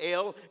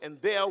Israel, and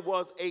there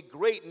was a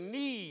great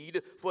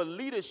need for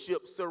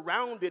leadership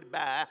surrounded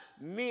by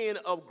men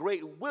of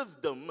great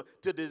wisdom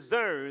to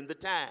discern the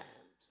times.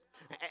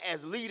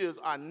 As leaders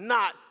are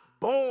not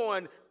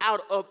born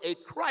out of a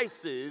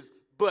crisis,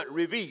 but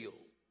revealed.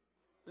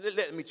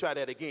 Let me try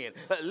that again.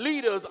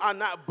 Leaders are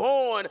not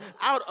born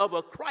out of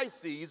a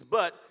crisis,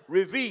 but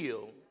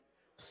revealed.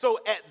 So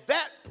at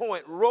that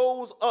point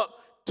rose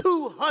up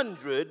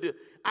 200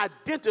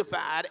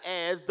 identified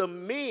as the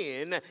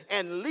men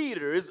and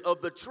leaders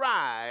of the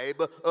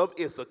tribe of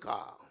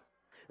Issachar.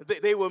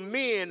 They were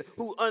men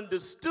who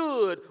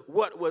understood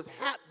what was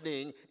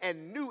happening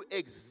and knew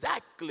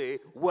exactly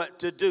what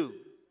to do.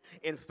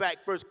 In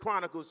fact, 1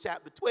 Chronicles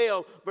chapter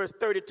 12, verse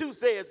 32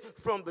 says,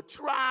 from the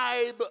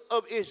tribe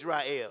of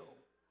Israel,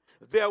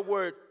 there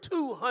were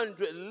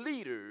 200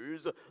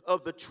 leaders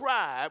of the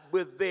tribe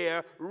with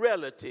their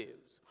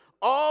relatives.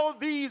 All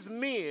these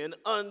men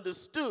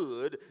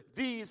understood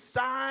these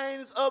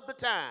signs of the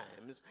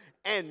times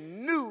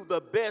and knew the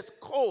best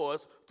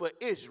course for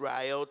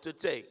Israel to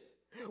take.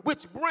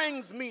 Which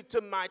brings me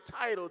to my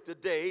title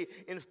today.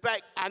 In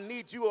fact, I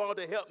need you all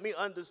to help me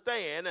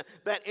understand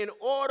that in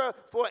order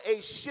for a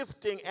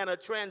shifting and a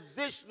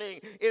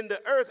transitioning in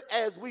the earth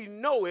as we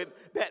know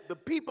it, that the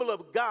people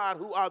of God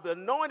who are the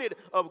anointed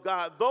of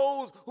God,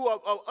 those who are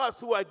of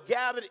us who are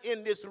gathered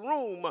in this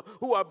room,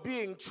 who are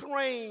being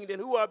trained and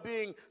who are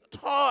being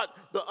taught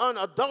the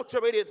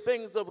unadulterated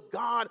things of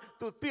God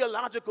through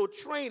theological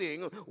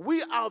training,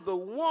 we are the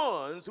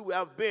ones who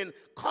have been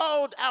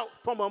called out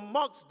from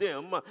amongst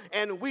them,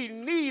 and we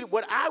need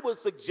what I would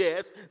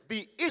suggest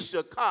the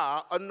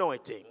Issachar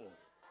anointing.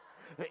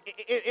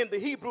 In the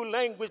Hebrew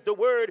language, the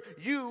word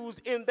used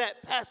in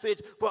that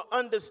passage for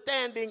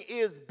understanding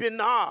is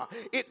binah.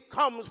 It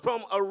comes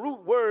from a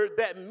root word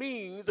that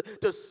means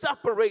to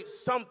separate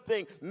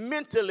something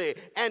mentally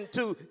and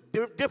to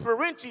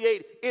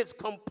differentiate its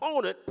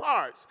component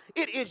parts.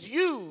 It is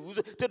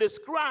used to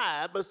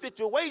describe a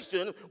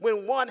situation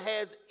when one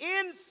has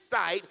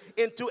insight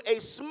into a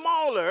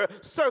smaller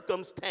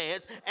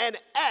circumstance and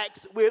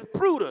acts with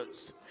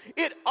prudence.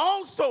 It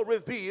also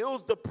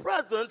reveals the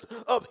presence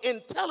of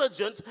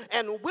intelligence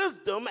and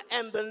wisdom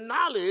and the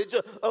knowledge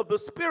of the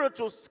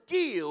spiritual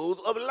skills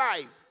of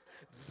life.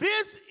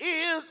 This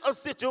is a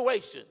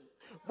situation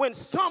when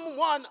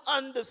someone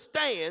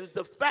understands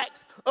the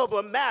facts of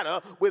a matter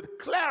with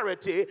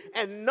clarity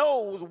and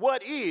knows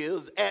what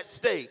is at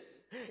stake.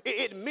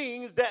 It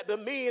means that the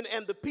men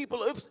and the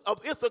people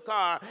of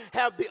Issachar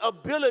have the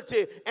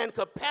ability and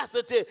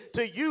capacity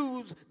to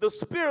use the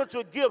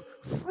spiritual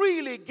gift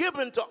freely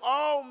given to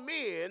all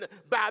men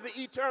by the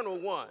Eternal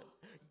One,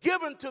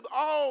 given to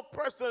all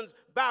persons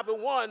by the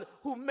one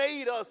who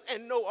made us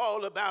and know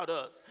all about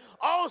us.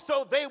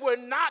 Also, they were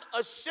not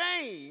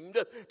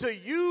ashamed to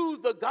use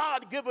the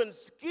God-given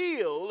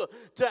skill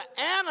to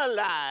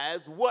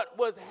analyze what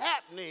was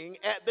happening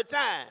at the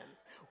time,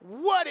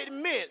 what it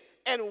meant,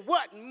 and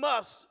what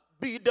must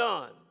be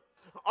done.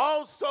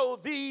 Also,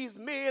 these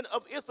men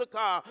of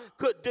Issachar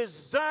could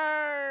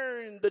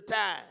discern the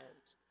times.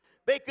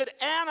 They could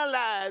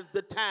analyze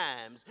the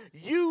times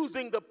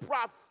using the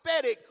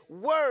prophetic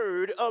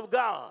word of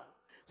God.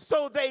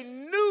 So they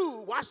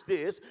knew, watch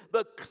this,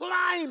 the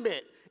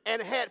climate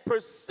and had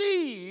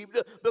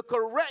perceived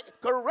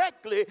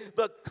correctly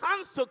the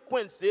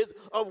consequences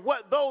of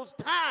what those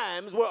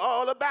times were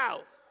all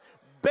about.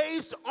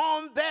 Based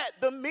on that,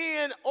 the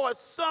men or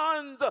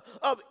sons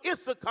of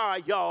Issachar,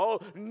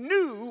 y'all,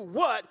 knew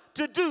what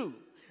to do.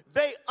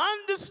 They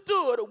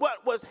understood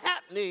what was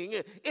happening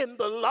in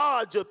the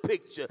larger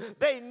picture.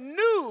 They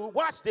knew,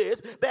 watch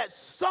this, that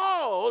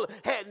Saul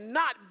had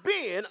not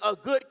been a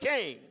good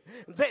king.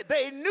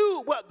 They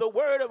knew what the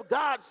word of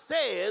God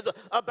says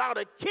about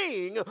a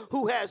king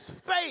who has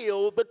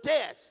failed the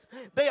test.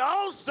 They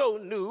also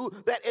knew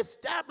that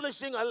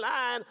establishing a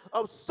line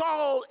of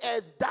Saul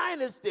as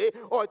dynasty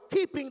or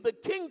keeping the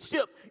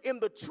kingship in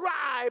the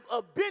tribe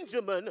of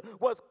Benjamin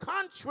was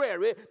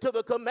contrary to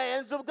the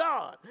commands of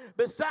God.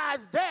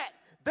 Besides that,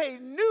 they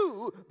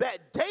knew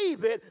that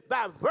David,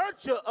 by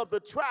virtue of the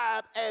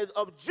tribe as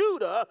of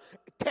Judah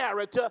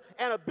character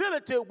and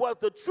ability, was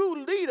the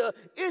true leader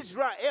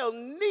Israel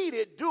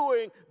needed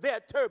during their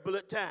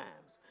turbulent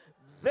times.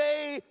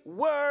 They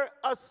were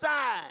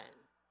assigned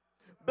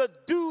the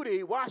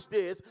duty, watch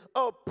this,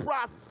 of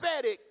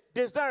prophetic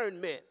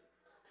discernment.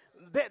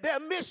 Their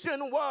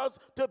mission was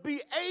to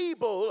be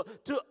able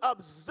to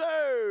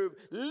observe,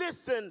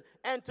 listen,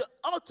 and to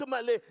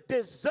ultimately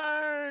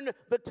discern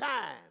the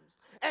times,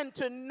 and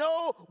to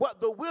know what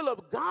the will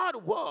of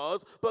God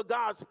was for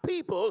God's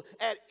people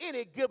at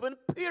any given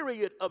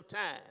period of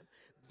time.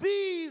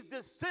 These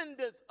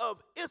descendants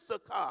of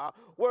Issachar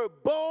were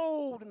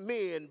bold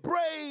men,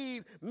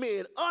 brave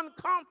men,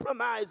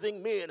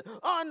 uncompromising men,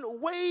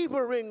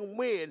 unwavering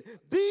men.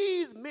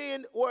 These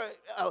men were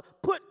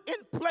put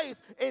in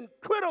place in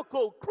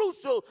critical,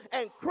 crucial,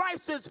 and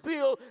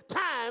crisis-filled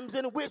times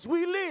in which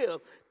we live,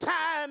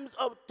 times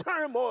of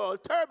turmoil,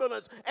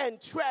 turbulence,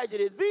 and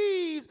tragedy.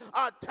 These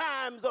are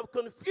times of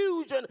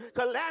confusion,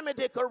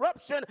 calamity,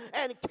 corruption,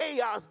 and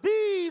chaos.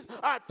 These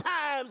are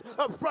times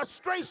of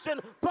frustration,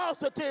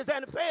 falsity,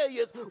 and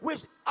failures,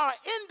 which are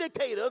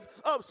indicators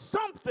of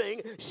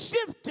something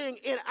shifting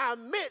in our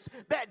midst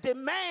that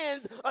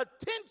demands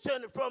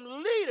attention from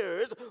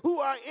leaders who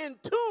are in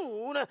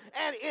tune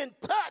and in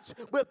touch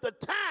with the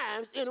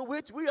times in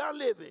which we are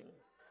living.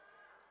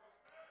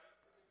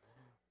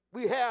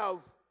 We have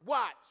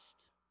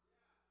watched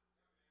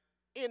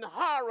in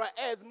horror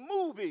as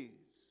movies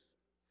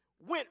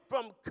went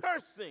from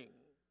cursing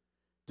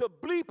to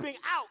bleeping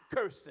out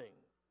cursing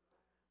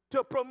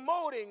to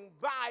promoting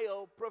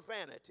vile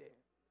profanity.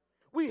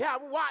 We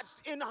have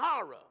watched in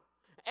horror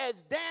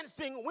as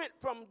dancing went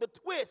from the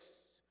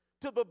twists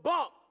to the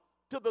bump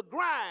to the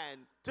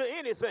grind to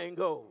anything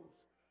goes.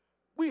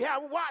 We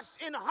have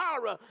watched in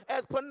horror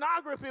as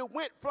pornography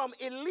went from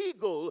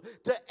illegal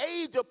to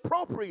age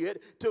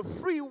appropriate to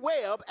free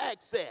web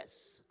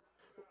access.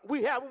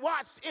 We have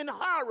watched in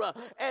horror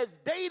as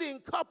dating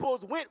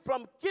couples went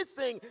from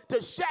kissing to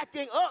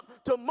shacking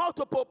up to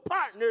multiple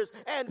partners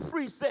and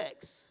free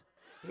sex.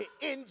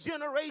 In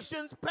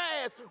generations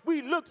past,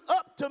 we looked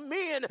up to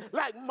men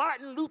like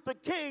Martin Luther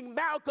King,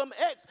 Malcolm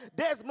X,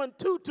 Desmond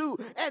Tutu,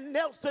 and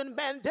Nelson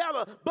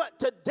Mandela. But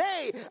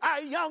today,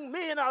 our young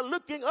men are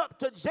looking up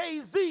to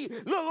Jay-Z,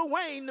 Lil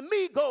Wayne, the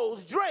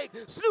Migos, Drake,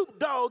 Snoop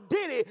Dogg,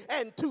 Diddy,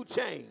 and 2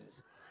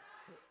 Chainz.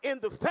 In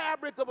the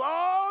fabric of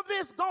all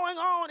this going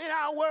on in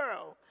our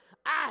world,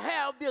 I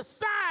have the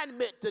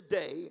assignment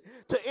today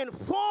to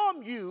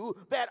inform you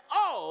that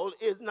all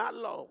is not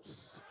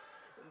lost.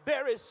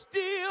 There is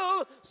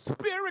still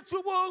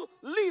spiritual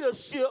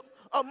leadership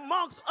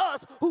amongst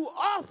us who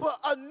offer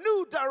a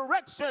new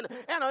direction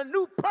and a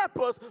new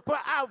purpose for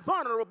our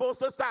vulnerable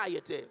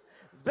society.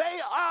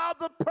 They are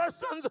the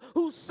persons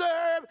who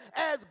serve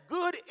as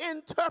good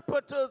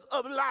interpreters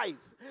of life,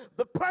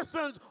 the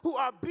persons who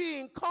are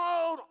being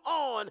called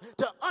on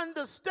to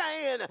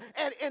understand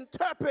and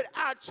interpret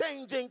our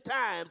changing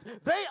times.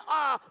 They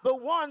are the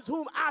ones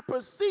whom I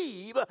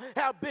perceive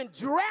have been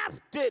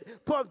drafted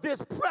for this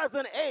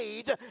present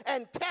age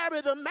and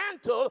carry the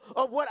mantle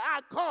of what I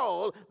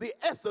call the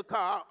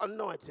Issachar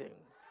anointing.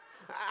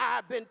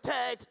 I've been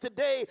tasked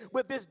today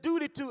with this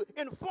duty to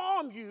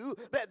inform you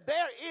that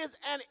there is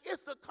an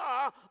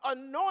Issachar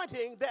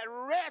anointing that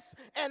rests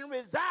and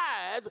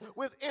resides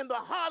within the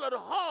hallowed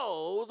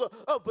halls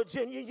of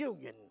Virginia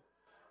Union.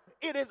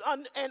 It is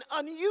an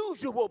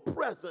unusual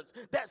presence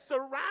that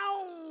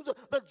surrounds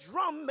the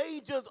drum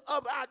majors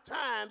of our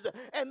times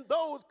and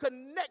those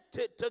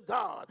connected to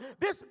God.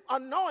 This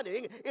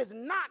anointing is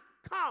not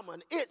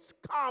common, it's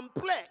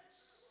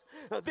complex.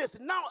 This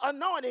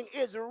anointing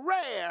is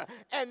rare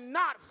and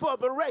not for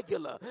the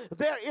regular.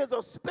 There is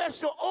a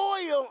special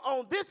oil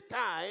on this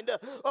kind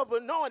of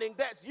anointing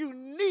that's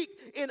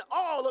unique in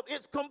all of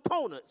its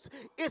components.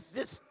 It's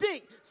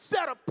distinct,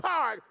 set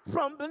apart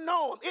from the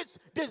norm. It's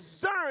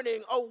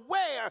discerning,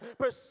 aware,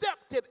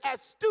 perceptive,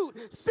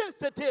 astute,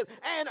 sensitive,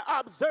 and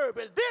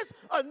observant. This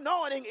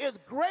anointing is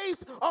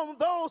graced on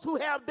those who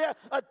have their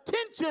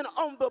attention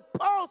on the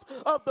pulse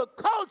of the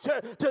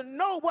culture to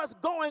know what's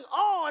going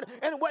on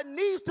and what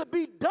needs to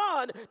be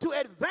done to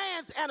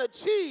advance and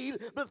achieve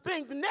the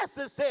things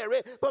necessary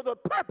for the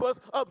purpose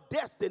of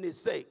destiny's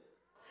sake.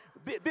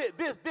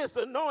 This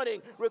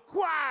anointing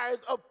requires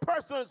of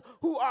persons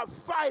who are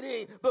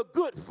fighting the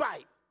good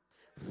fight,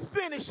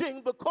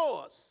 finishing the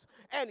course,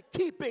 and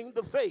keeping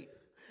the faith.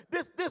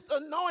 This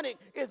anointing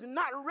is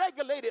not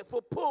regulated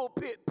for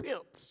pulpit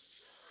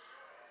pimps.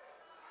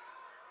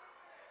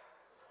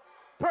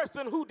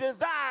 Person who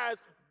desires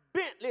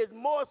Bentleys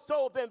more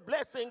so than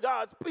blessing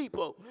God's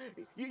people.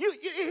 Here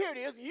it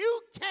is.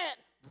 You can't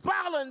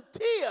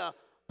volunteer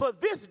for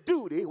this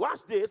duty, watch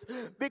this,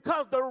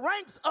 because the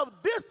ranks of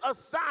this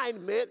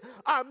assignment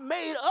are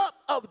made up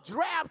of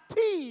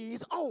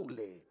draftees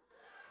only.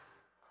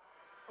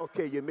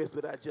 Okay, you missed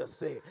what I just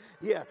said.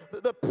 Yeah,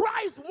 the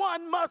price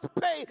one must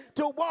pay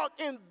to walk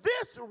in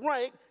this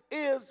rank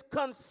is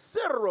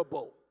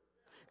considerable.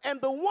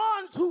 And the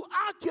ones who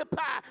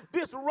occupy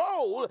this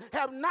role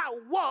have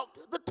not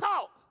walked the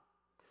talk,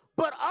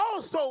 but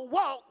also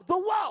walk the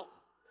walk.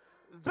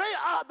 They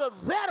are the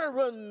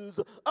veterans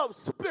of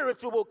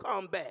spiritual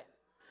combat.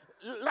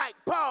 Like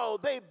Paul,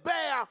 they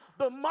bear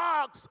the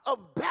marks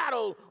of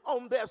battle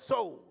on their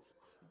souls.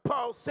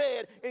 Paul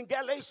said in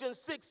Galatians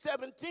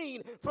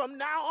 6:17, from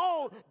now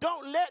on,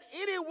 don't let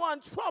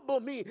anyone trouble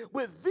me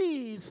with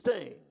these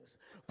things.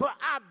 For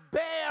I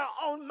bear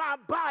on my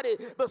body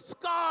the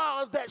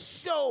scars that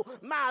show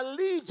my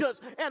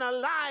allegiance and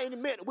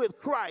alignment with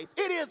Christ.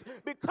 It is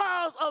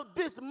because of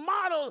this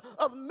model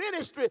of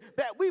ministry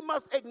that we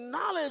must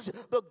acknowledge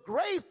the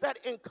grace that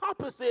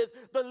encompasses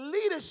the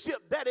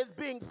leadership that is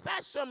being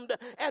fashioned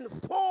and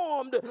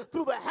formed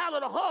through the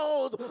hallowed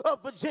halls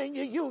of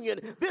Virginia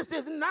Union. This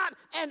is not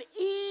an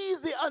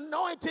easy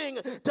anointing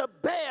to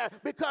bear,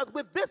 because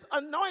with this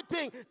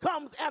anointing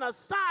comes an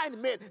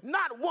assignment,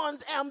 not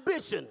one's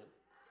ambition.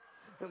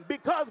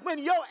 Because when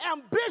your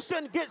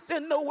ambition gets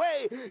in the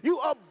way, you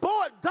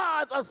abort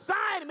God's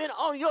assignment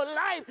on your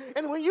life.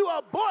 And when you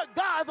abort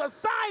God's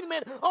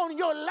assignment on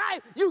your life,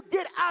 you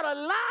get out of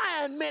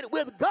alignment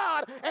with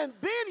God. And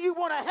then you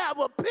want to have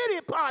a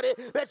pity party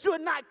that you're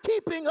not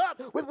keeping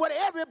up with what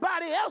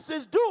everybody else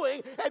is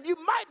doing. And you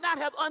might not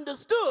have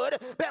understood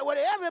that what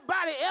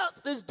everybody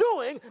else is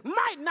doing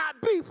might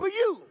not be for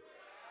you.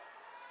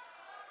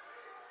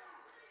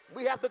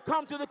 We have to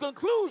come to the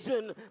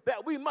conclusion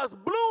that we must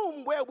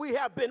bloom where we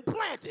have been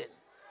planted.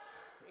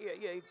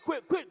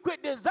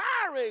 Quit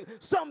desiring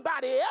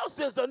somebody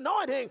else's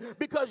anointing,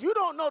 because you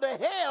don't know the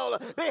hell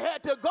they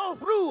had to go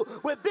through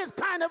with this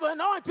kind of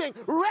anointing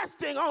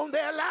resting on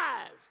their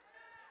lives.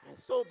 And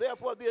so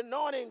therefore the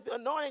anointing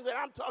that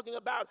I'm talking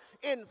about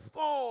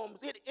informs,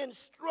 it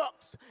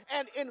instructs,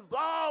 and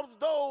involves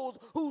those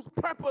whose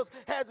purpose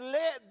has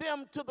led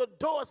them to the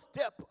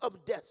doorstep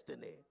of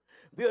destiny.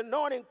 The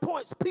anointing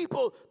points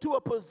people to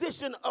a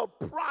position of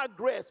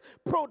progress,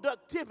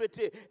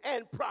 productivity,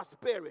 and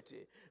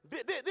prosperity.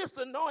 This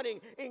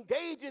anointing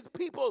engages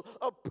people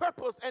of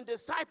purpose and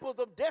disciples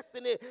of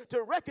destiny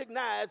to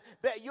recognize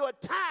that your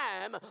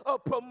time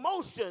of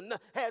promotion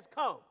has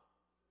come.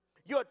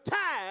 Your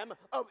time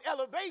of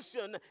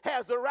elevation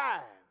has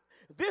arrived.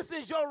 This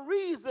is your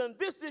reason.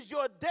 This is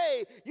your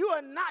day. You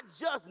are not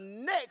just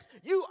next.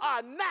 You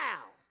are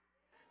now.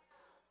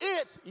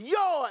 It's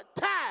your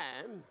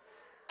time.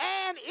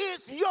 And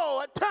it's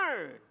your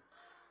turn.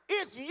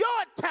 It's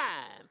your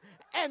time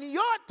and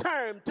your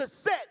turn to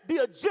set the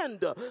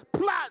agenda,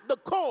 plot the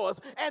course,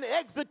 and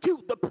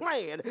execute the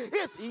plan.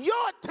 It's your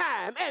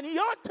time and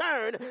your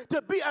turn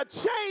to be a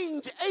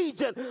change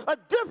agent, a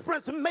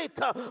difference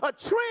maker, a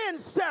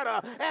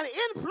trendsetter, an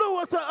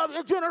influencer of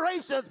your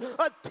generations,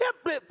 a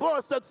template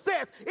for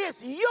success.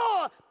 It's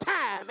your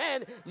time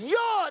and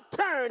your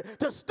turn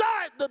to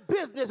start the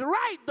business,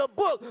 write the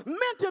book,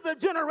 mentor the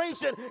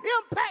generation,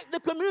 impact the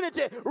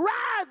community,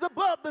 rise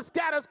above the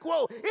status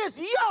quo. It's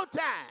your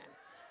time.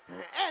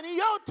 And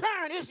your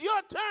turn, it's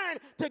your turn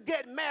to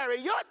get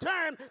married, your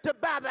turn to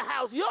buy the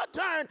house, your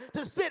turn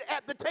to sit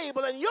at the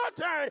table, and your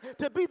turn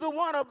to be the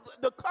one of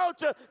the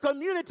culture,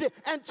 community,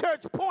 and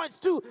church points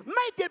to.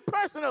 Make it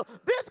personal.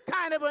 This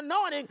kind of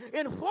anointing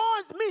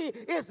informs me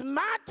it's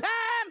my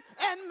time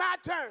and my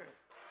turn.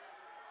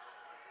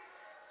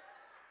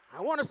 I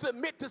want to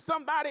submit to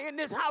somebody in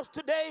this house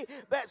today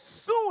that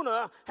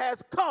sooner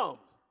has come.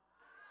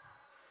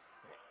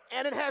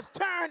 And it has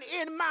turned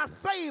in my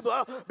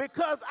favor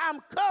because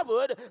I'm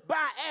covered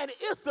by an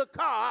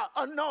Issachar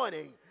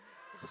anointing.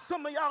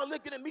 Some of y'all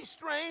looking at me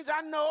strange.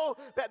 I know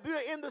that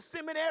we're in the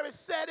seminary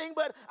setting,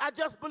 but I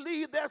just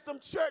believe there's some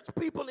church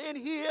people in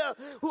here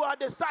who are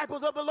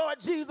disciples of the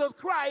Lord Jesus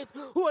Christ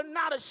who are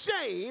not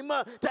ashamed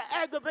to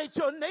aggravate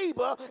your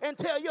neighbor and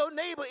tell your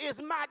neighbor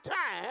it's my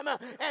time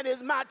and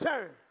it's my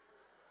turn.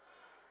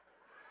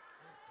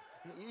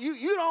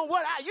 You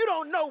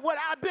don't know what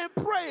I've been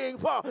praying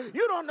for.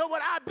 You don't know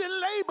what I've been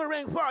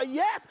laboring for.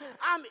 Yes,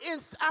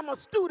 I'm a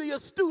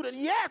studious student.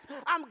 Yes,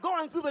 I'm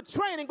going through the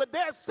training, but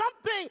there's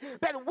something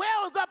that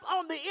wells up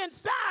on the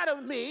inside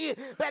of me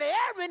that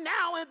every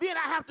now and then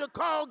I have to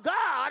call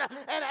God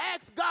and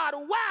ask God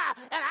why.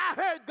 And I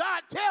heard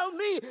God tell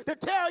me to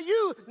tell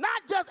you,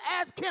 not just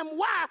ask him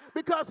why,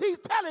 because he's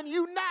telling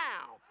you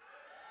now.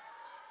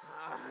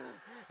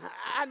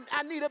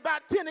 I need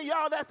about 10 of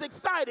y'all that's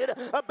excited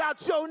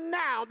about your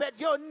now, that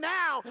your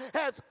now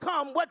has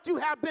come. What you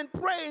have been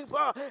praying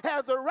for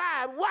has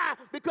arrived. Why?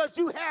 Because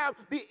you have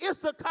the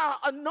Issachar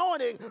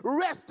anointing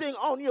resting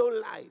on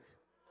your life.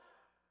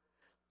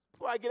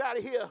 Before I get out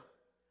of here,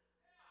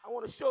 I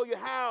want to show you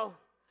how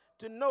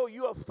to know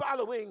you are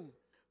following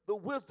the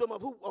wisdom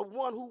of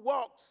one who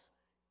walks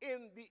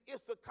in the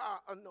Issachar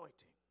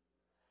anointing.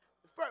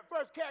 The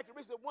first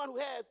characteristic of one who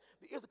has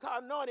the Issachar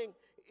anointing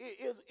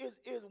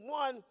is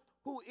one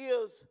who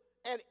is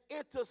an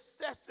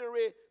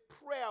intercessory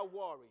prayer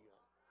warrior.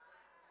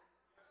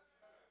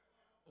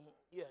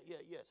 Yeah.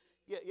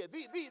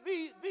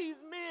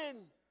 These men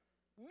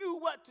knew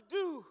what to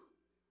do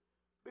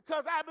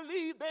because I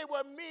believe they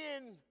were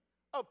men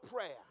of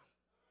prayer.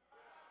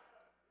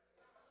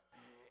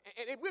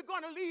 And if we're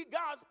going to lead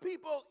God's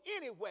people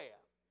anywhere,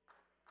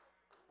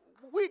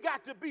 we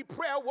got to be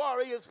prayer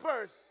warriors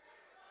first.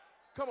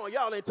 Come on,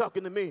 y'all ain't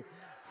talking to me.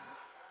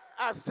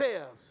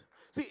 Ourselves.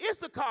 See,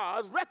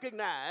 Issachars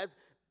recognize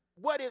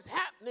what is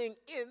happening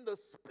in the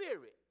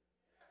spirit.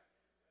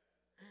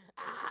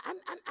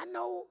 I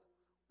know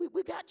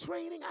we got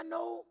training. I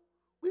know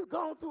we've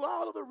gone through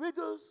all of the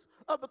rigors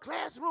of the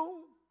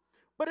classroom,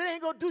 but it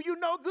ain't going to do you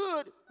no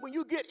good when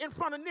you get in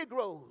front of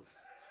Negroes.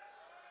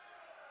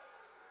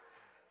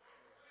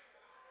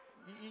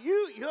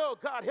 Oh,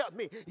 God help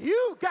me.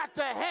 You've got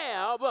to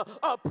have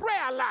a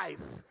prayer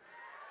life.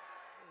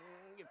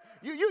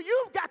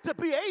 You've got to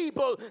be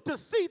able to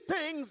see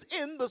things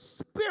in the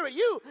spirit.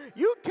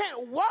 You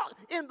can't walk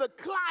in the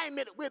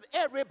climate with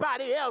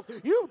everybody else.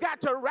 You've got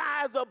to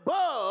rise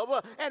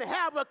above and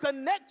have a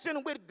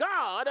connection with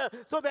God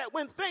so that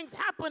when things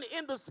happen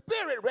in the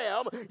spirit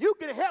realm, you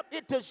can help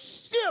it to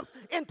shift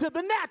into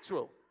the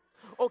natural.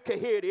 Okay,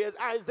 here it is.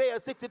 Isaiah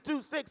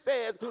 62:6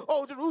 says,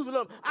 "O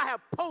Jerusalem, I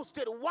have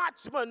posted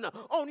watchmen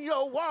on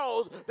your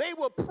walls. They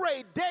will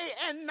pray day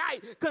and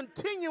night,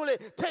 continually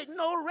take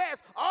no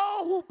rest.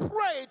 All who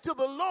pray to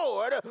the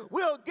Lord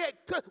will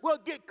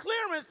get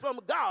clearance from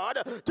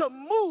God to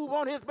move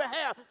on his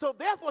behalf." So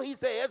therefore he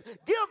says,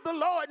 give the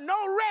Lord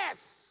no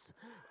rest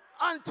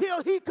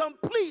until he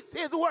completes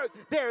his work.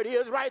 There it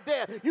is right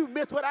there. You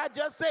missed what I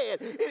just said.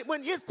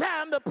 When it's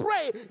time to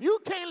pray, you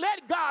can't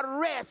let God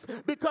rest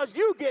because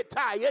you get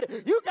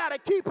tired. You got to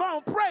keep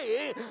on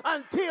praying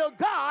until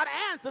God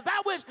answers. I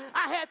wish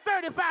I had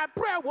 35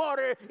 prayer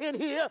warriors in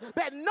here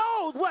that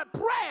knows what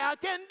prayer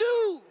can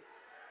do.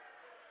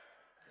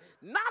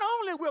 Not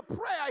only will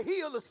prayer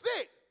heal the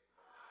sick,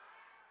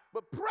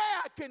 but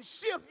prayer can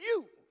shift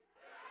you.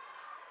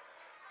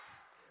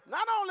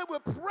 Not only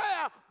will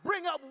prayer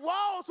bring up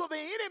walls so the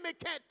enemy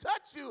can't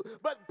touch you,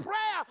 but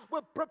prayer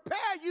will prepare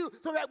you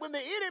so that when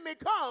the enemy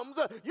comes,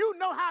 you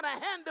know how to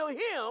handle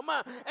him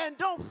and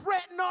don't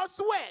fret nor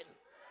sweat.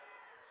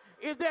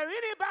 Is there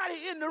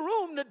anybody in the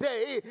room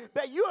today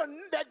that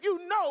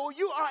you know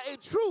you are a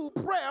true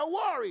prayer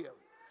warrior?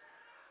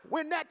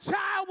 When that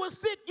child was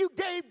sick, you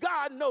gave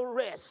God no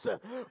rest.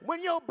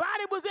 When your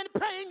body was in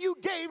pain, you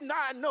gave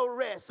God no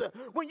rest.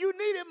 When you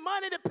needed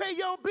money to pay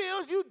your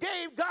bills, you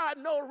gave God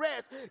no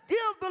rest. Give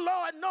the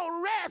Lord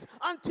no rest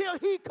until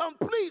he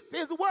completes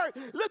his work.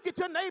 Look at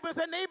your neighbor and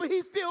say, "Neighbor,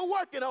 he's still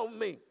working on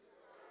me."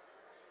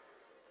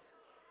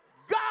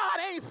 God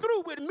ain't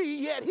through with me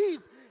yet.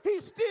 He's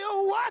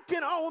still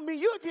working on me.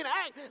 You can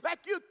act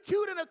like you're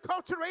cute and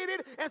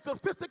acculturated and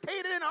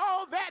sophisticated and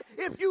all that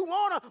if you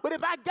want to. But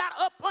if I got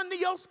up under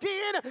your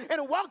skin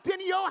and walked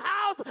into your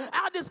house,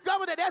 I'll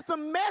discover that there's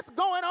some mess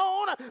going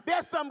on.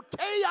 There's some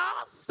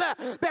chaos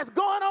that's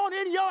going on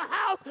in your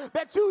house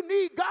that you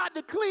need God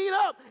to clean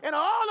up. And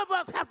all of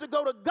us have to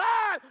go to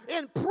God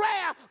in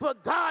prayer for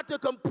God to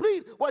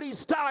complete what he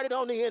started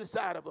on the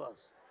inside of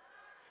us.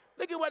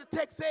 Look at what the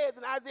text says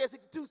in Isaiah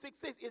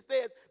 62:6. It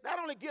says, not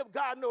only give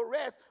God no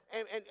rest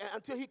and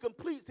until he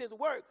completes his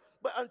work,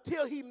 but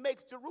until he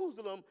makes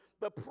Jerusalem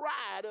the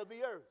pride of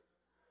the earth.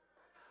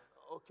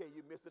 Okay,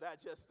 you missed what I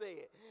just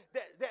said.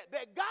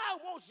 That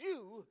God wants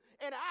you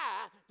and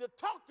I to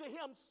talk to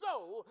him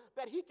so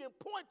that he can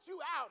point you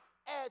out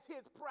as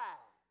his pride.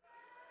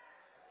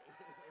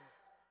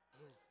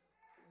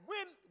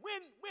 When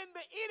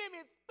the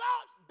enemy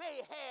thought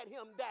they had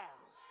him down,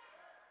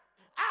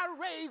 I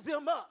raised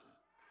him up.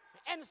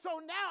 And so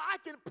now I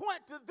can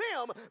point to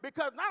them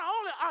because not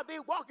only are they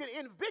walking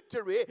in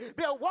victory,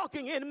 they're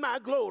walking in my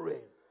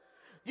glory.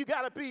 You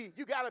gotta be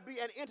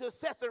an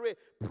intercessory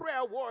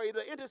prayer warrior.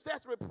 The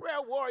intercessory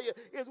prayer warrior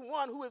is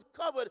one who is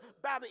covered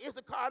by the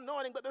Issachar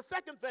anointing. But the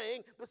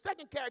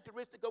second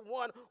characteristic of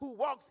one who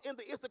walks in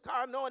the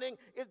Issachar anointing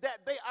is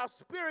that they are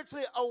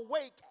spiritually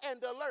awake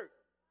and alert.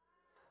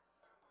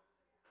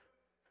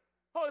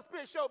 Holy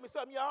Spirit showed me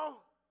something,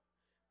 y'all,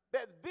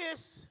 that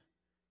this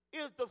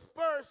is the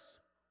first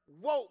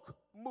woke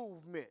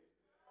movement.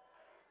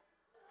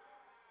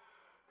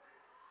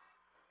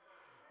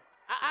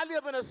 I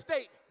live in a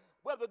state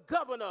where the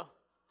governor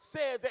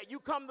says that you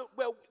come to,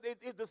 well,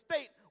 it's the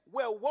state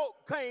where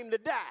woke came to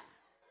die.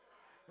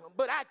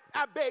 But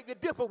I beg to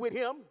differ with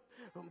him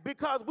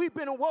because we've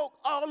been woke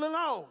all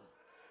along.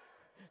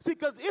 See,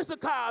 because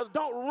Issachars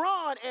don't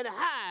run and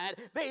hide,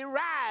 they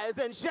rise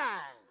and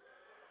shine.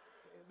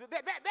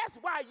 That's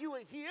why you are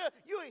here.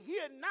 You are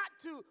here not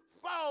to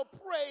fall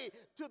prey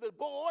to the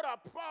board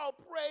or fall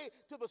prey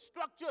to the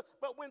structure,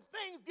 but when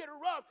things get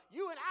rough,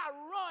 you and I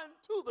run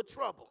to the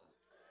trouble.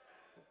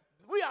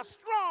 We are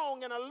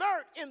strong and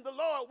alert in the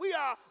Lord. We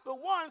are the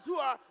ones who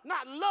are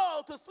not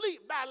lulled to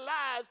sleep by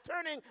lies,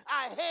 turning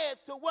our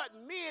heads to what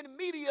men,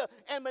 media,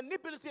 and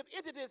manipulative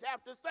entities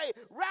have to say.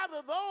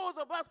 Rather, those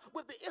of us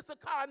with the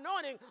Issachar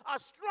anointing are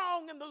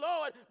strong in the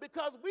Lord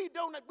because we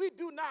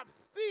do not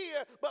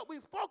fear, but we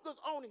focus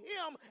on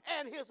him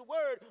and his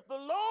word. The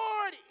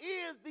Lord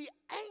is the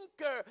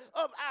anchor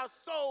of our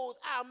souls,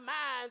 our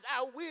minds,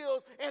 our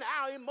wills, and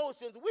our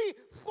emotions. We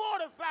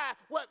fortify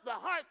what the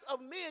hearts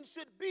of men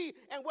should be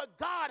and what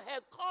God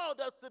has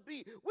called us to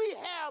be. We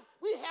have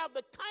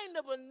the kind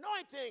of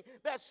anointing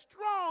that's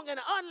strong, and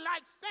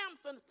unlike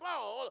Samson's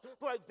fall,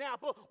 for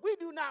example, we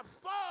do not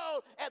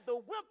fall at the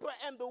whimper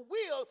and the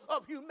will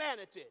of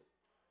humanity.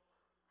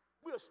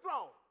 We are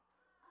strong.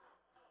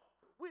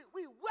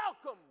 We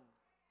welcome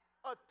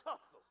a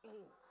tussle.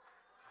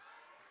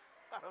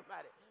 God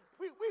Almighty.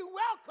 We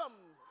welcome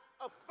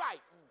a fight.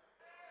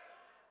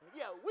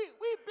 Yeah,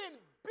 we've been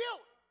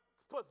built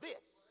for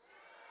this.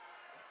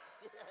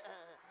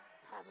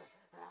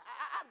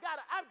 I've got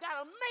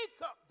a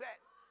makeup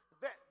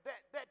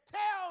that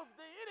tells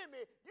the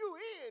enemy you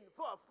in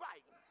for a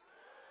fight.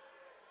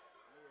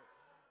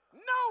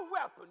 No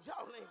weapons,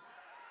 y'all ain't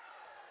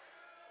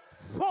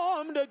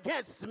formed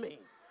against me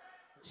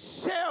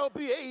shall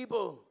be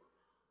able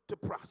to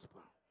prosper.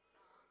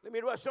 Let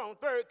me rush on.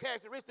 Third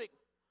characteristic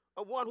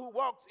of one who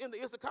walks in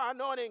the Issachar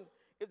anointing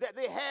is that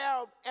they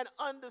have an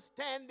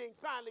understanding,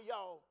 finally,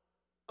 y'all,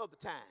 of the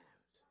times.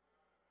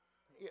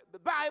 Yeah, the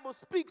Bible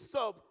speaks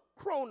of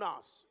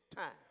chronos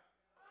time,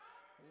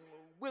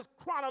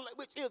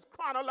 which is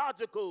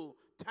chronological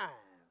time,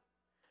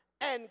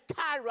 and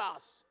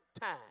kairos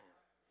time,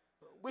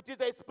 which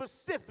is a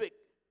specific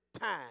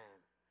time.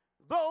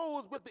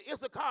 Those with the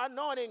Issachar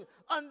anointing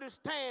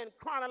understand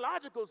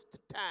chronological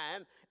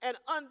time and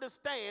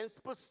understand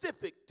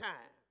specific time.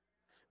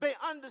 They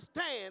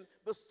understand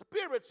the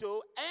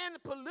spiritual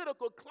and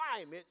political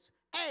climates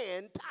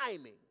and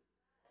timing.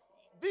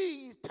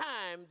 These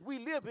times we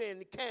live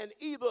in can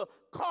either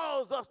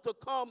cause us to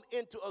come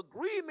into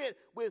agreement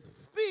with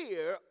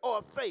fear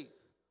or faith.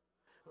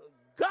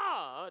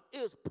 God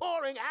is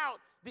pouring out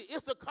the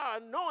Issachar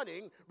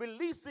anointing,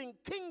 releasing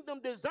kingdom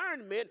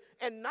discernment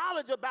and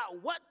knowledge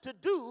about what to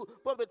do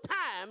for the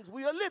times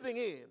we are living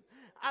in.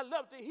 I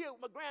love to hear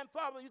what my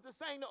grandfather used to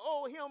sing the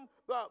old hymn,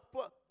 the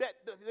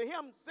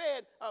hymn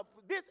said, for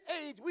this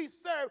age we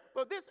serve,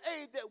 for this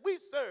age that we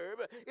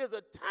serve is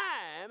a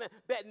time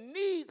that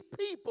needs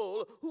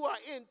people who are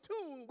in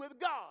tune with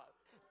God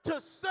to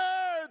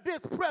serve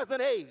this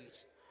present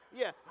age.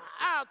 Yeah,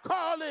 our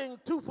calling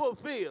to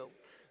fulfill.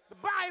 The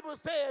Bible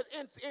says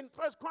in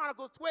 1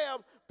 Chronicles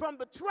 12, from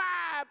the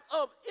tribe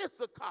of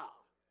Issachar,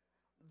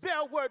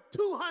 there were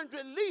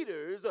 200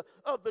 leaders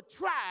of the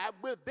tribe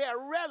with their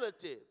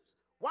relatives.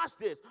 Watch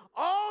this.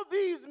 All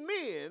these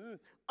men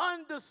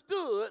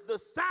understood the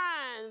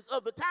signs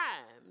of the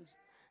times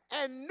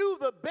and knew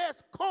the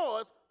best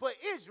course for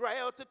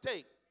Israel to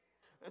take.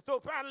 And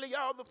so finally,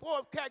 y'all, the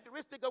fourth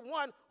characteristic of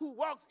one who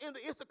walks in the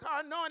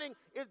Issachar anointing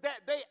is that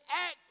they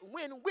act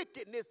when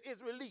wickedness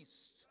is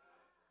released.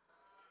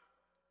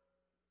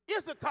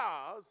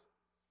 Issachars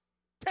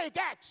take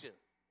action.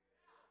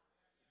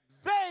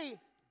 They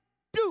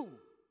do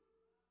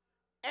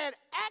and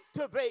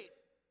activate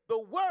the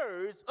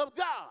words of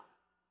God.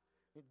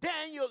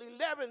 Daniel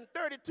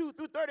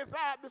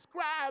 11:32-35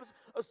 describes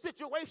a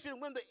situation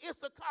when the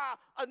Issachar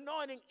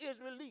anointing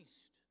is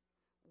released.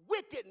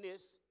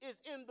 Wickedness is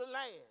in the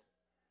land,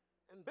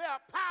 and there are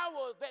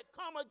powers that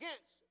come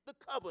against the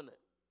covenant.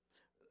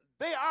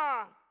 They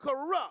are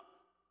corrupt,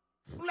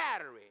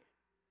 flattery,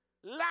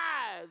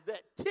 lies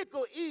that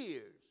tickle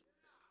ears.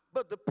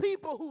 But the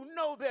people who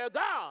know their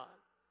God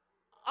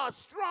are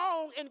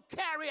strong and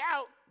carry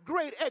out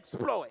great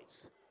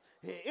exploits.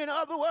 In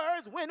other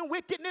words, when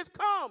wickedness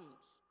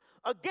comes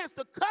against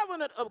the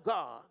covenant of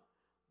God,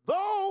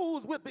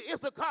 those with the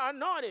Issachar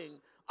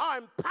anointing are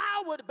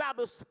empowered by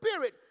the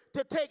Spirit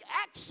to take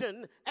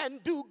action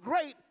and do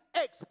great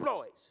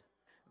exploits.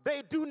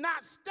 They do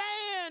not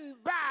stand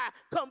by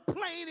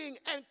complaining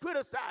and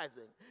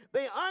criticizing.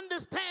 They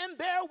understand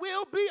there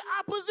will be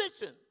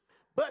opposition,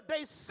 but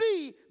they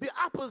see the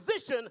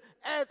opposition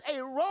as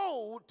a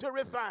road to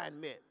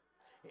refinement.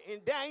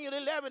 In Daniel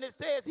 11, it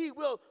says he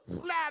will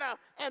flatter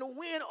and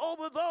win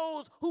over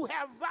those who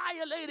have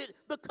violated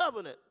the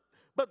covenant.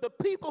 But the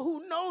people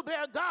who know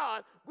their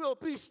God will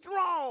be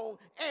strong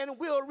and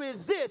will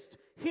resist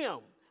him.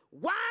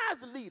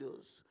 Wise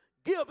leaders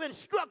give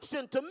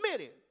instruction to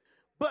many,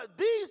 but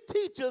these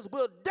teachers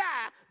will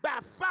die by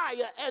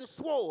fire and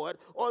sword,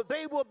 or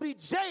they will be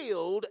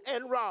jailed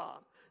and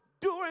robbed.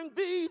 During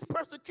these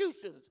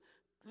persecutions,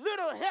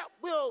 little help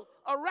will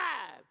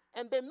arrive,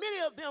 and then many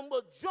of them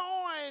will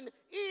join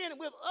in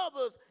with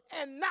others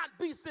and not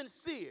be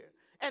sincere.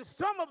 And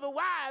some of the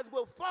wise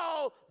will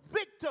fall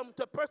victim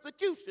to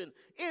persecution.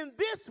 In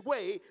this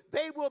way,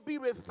 they will be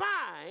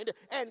refined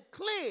and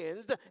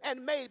cleansed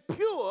and made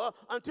pure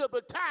until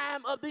the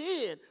time of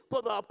the end.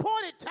 For the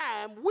appointed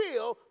time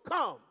will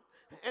come.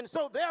 And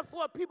so,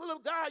 therefore, people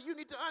of God, you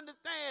need to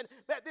understand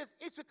that this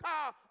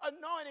Issachar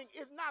anointing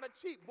is not a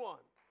cheap one.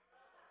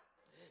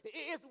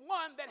 It's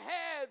one that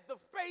has the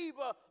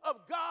favor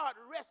of God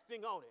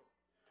resting on it.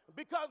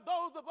 Because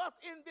those of us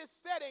in this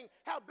setting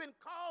have been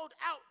called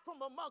out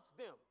from amongst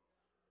them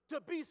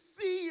to be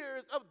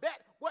seers of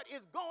that what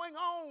is going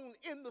on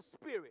in the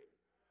spirit.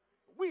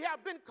 We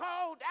have been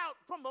called out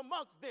from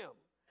amongst them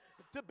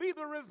to be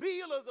the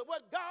revealers of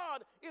what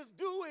God is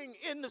doing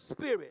in the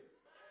spirit.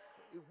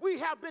 We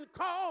have been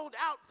called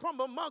out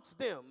from amongst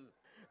them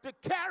to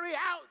carry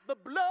out the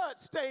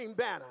blood-stained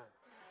banner.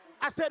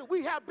 I said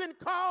we have been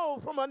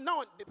called from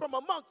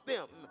amongst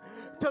them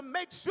to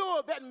make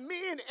sure that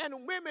men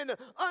and women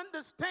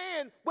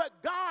understand what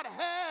God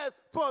has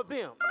for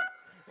them.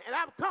 And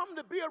I've come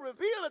to be a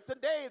revealer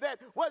today that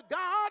what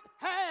God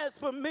has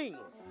for me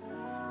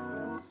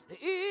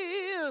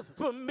is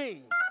for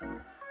me.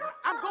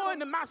 I'm go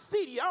into my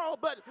seat, y'all,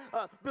 but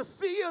the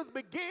seers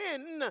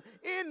begin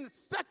in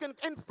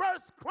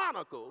First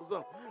Chronicles.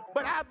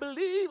 But I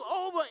believe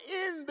over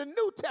in the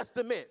New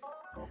Testament,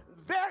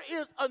 there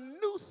is a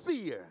new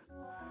seer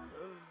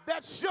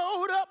that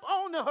showed up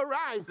on the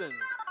horizon.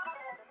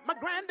 My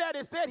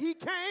granddaddy said he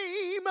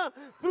came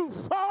through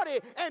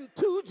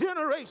 42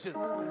 generations.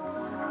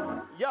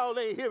 Y'all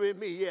ain't hearing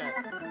me yet.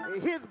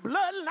 His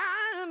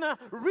bloodline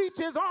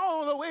reaches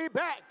all the way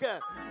back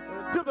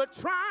to the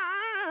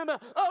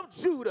tribe of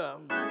Judah.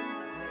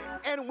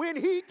 And when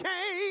he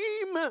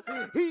came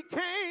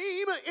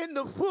in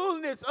the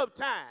fullness of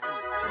time.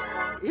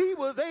 He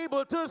was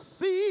able to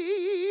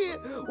see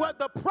what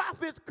the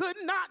prophets could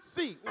not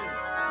see.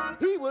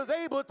 He was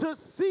able to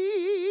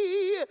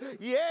see,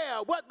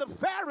 what the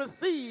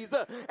Pharisees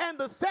and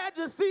the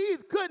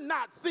Sadducees could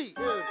not see.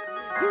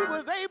 He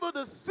was able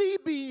to see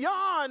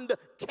beyond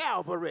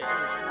Calvary.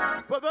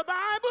 For the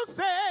Bible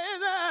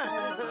says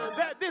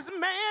that this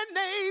man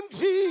named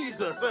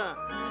Jesus,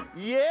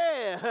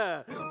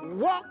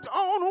 walked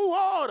on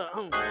water,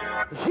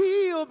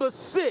 healed the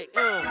sick,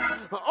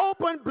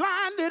 opened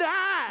blinded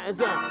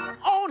eyes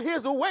on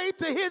his way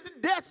to his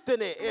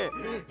destiny.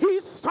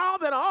 He saw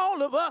that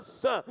all of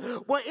us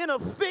were in a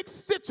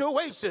fixed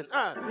situation.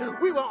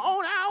 We were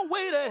on our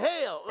way to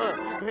hell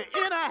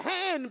in a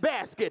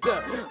handbasket.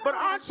 But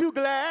aren't you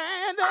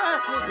glad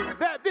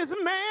that this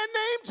man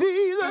named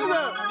Jesus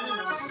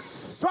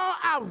saw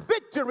our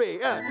victory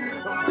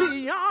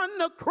beyond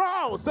the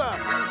cross?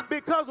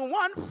 Because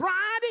one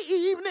Friday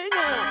evening,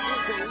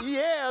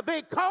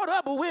 they caught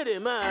up with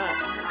him.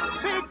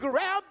 They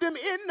grabbed him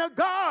in the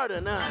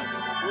garden,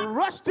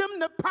 rushed him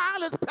to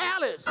Pilate's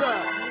palace.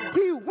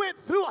 He went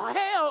through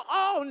hell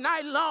all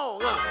night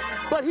long,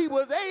 but he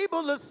was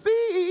able to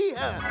see,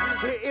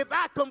 if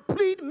I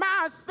complete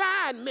my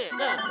assignment,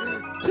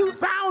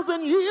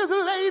 2,000 years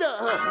later,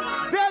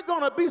 there are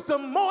going to be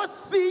some more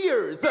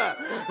seers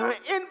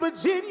in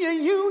Virginia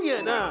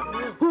Union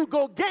who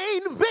go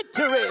gain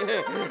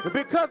victory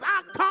because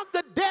I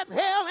conquered death,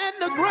 hell, and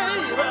the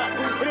grave.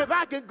 And if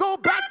I can go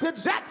back to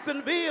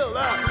Jacksonville,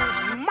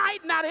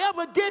 might not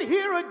ever get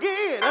here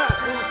again.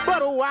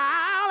 But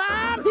while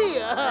I'm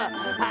here,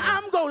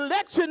 I'm going to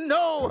let you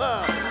know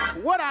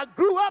what I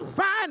grew up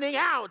finding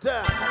out.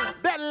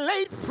 That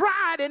late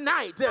Friday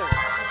night,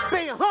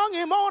 they hung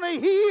him on a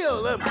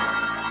hill.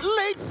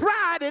 Late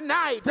Friday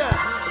night,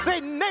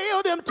 they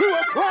nailed him to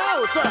a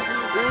cross.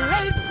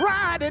 Late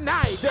Friday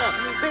night,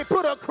 they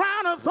put a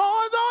crown of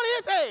thorns on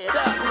his head.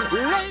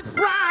 Late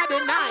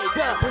Friday night,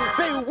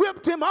 they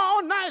whipped him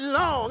all night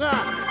long.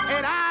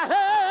 And I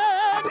heard,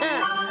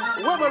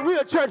 where my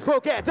real church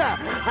folk at?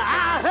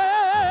 I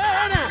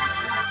heard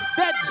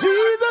that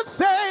Jesus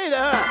said,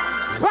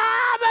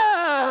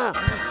 Father,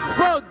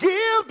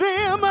 forgive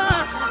them,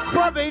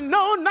 for they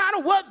know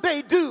not what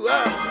they do.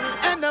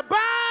 And the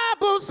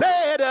Bible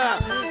said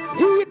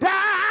he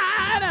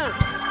died.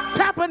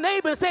 Tap a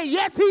neighbor and say,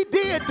 yes, he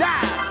did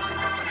die.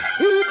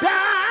 He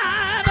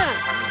died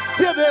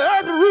till the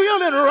earth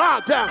reeled and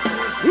rocked.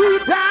 He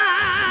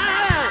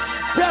died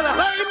till the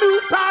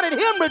honeymoon started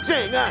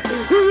hemorrhaging.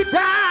 He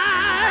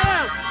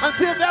died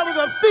until there was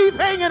a thief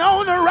hanging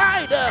on the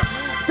right.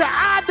 So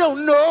I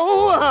don't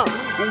know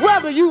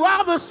whether you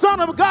are the Son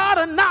of God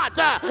or not,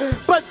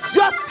 but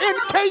just in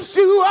case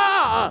you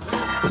are,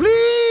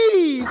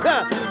 please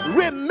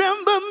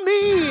remember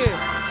me.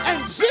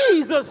 And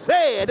Jesus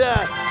said,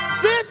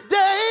 this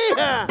day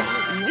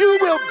you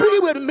will be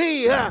with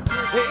me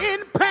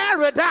in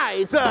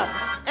paradise.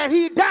 And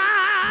he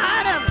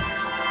died,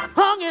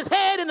 hung his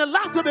head in the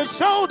locks of his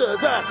shoulders.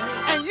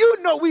 And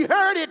you know we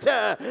heard it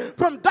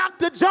from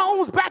Dr.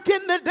 Jones back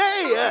in the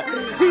day.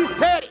 He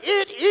said,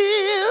 it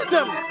is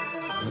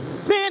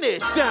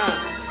finished.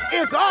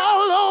 It's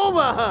all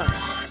over.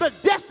 The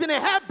destiny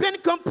have been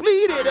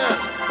completed.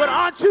 But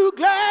aren't you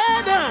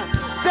glad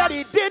that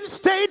he didn't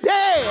stay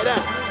dead?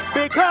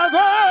 Because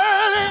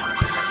early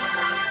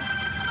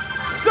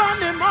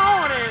Sunday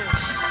morning,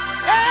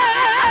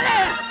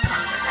 early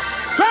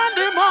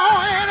Sunday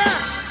morning,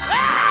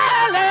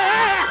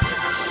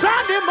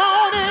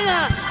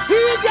 he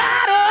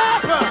got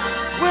up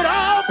with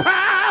all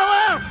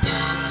power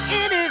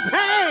in his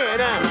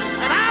hand.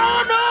 And I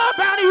don't know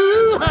about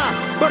you,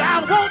 but I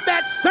want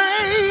that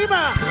same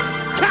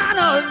kind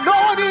of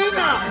anointing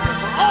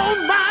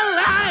on my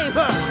life.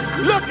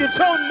 Look at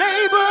your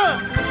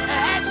neighbor and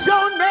ask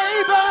your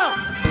neighbor,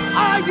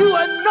 are you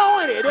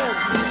anointed?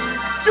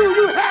 Do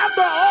you have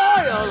the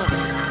oil?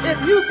 If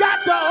you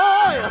got the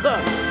oil,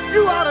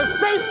 you ought to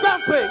say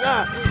something.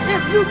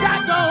 If you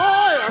got the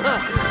oil,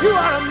 you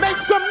ought to make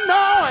some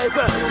noise.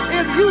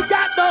 If you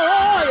got the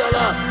oil,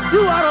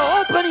 you ought to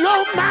open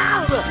your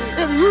mouth.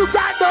 If you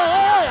got the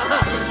oil,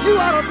 you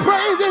ought to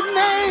praise his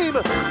name.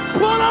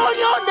 Pull on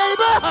your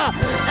neighbor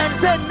and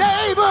say,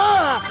 neighbor,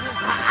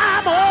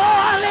 I'm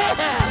oily.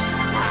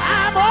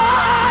 I'm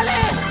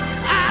oily.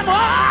 I'm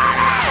oily.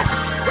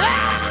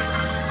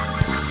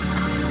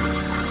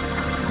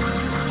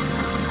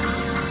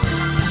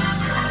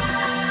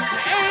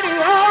 Ain't he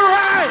all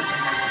right?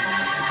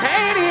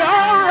 Ain't he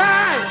all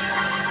right?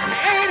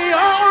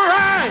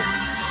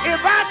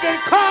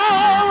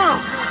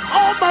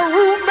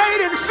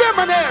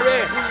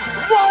 seminary.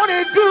 Won't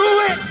he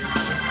do it?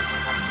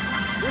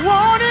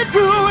 Won't he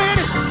do it?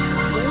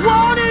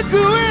 Won't he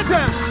do it?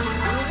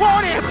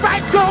 Won't he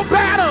fight your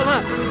battle?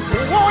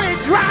 Won't he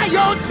dry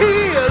your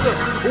tears?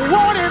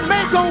 Won't he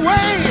make a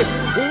way?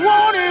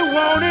 Won't he,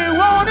 won't he,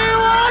 won't he,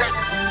 won't he?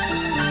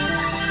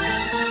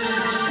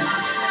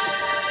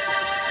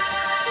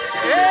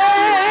 Yeah.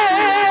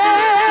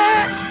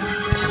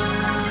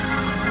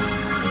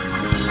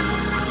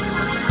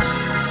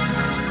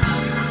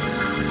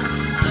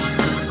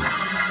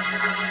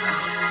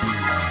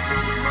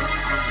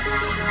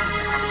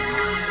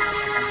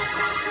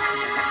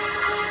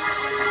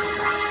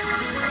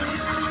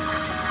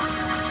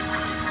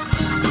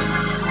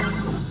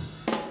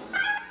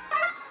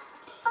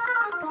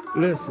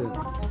 Listen,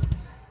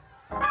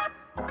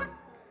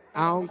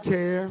 I don't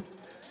care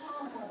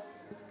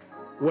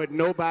what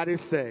nobody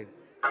say.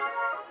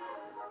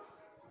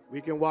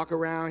 We can walk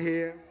around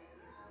here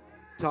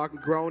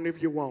talking grown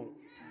if you want.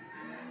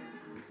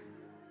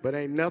 But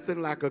ain't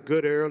nothing like a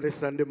good early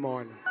Sunday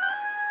morning.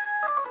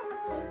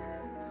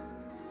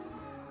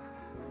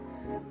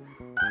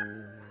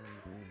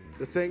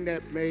 The thing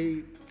that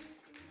made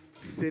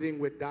sitting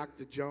with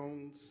Dr.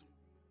 Jones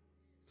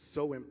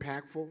so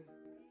impactful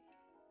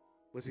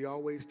was he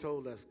always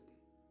told us,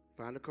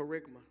 find a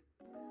charisma.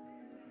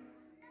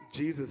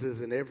 Jesus is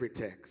in every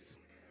text.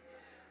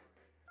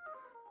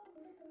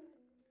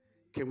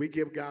 Can we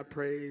give God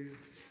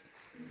praise?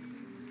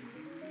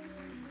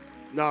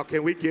 No,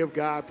 can we give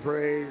God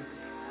praise?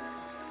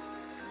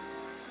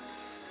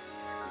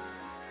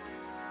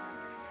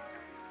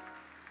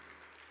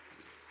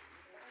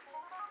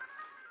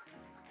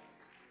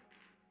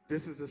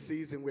 This is a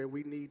season where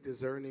we need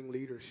discerning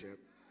leadership.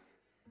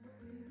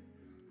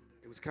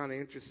 It was kind of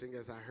interesting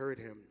as I heard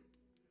him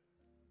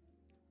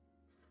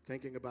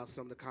thinking about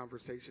some of the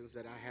conversations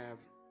that I have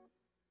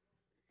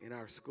in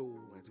our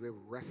school as we're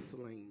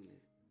wrestling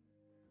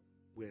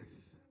with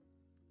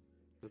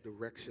the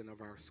direction of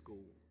our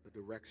school, the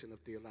direction of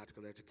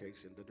theological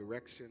education, the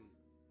direction of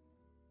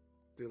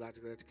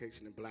theological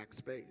education in black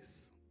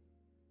space.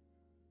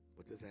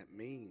 What does that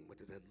mean? What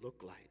does that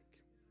look like?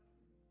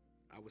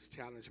 I was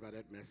challenged by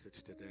that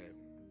message today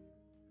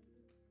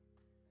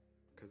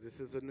because this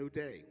is a new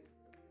day.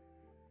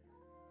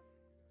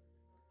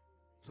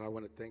 So I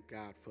want to thank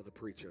God for the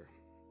preacher.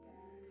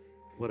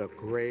 What a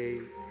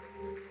great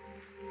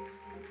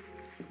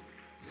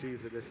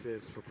season this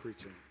is for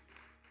preaching.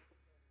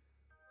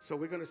 So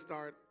we're going to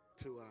start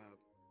to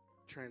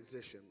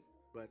transition,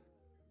 but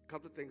a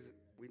couple of things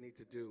we need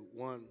to do.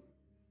 One,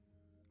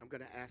 I'm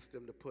going to ask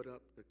them to put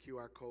up the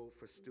QR code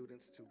for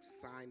students to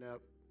sign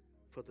up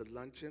for the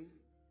luncheon.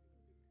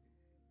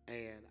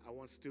 And I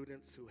want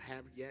students who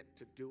have yet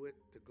to do it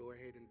to go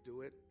ahead and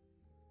do it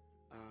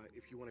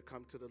if you want to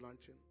come to the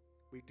luncheon.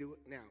 We do it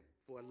now.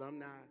 For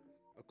alumni,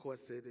 of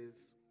course, it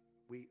is,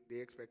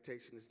 the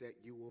expectation is that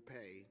you will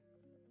pay,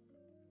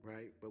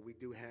 right? But we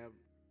do have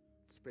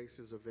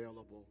spaces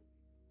available.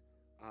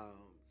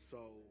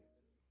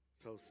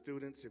 So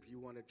students, if you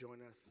want to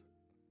join us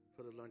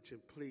for the luncheon,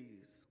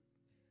 please.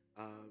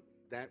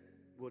 That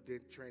will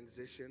then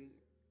transition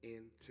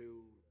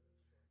into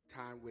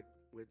time with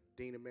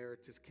Dean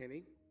Emeritus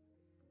Kenny.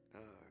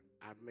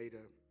 I've made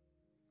a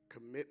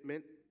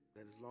commitment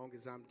that as long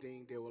as I'm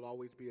dean, there will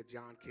always be a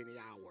John Kenny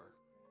hour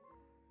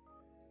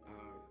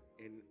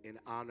in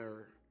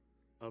honor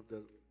of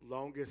the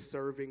longest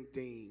serving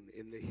dean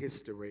in the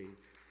history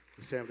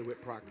of Sam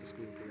DeWitt Proctor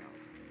School of Theology.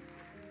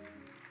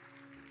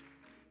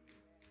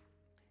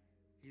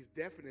 He's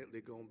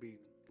definitely going to be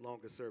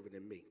longer serving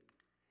than me.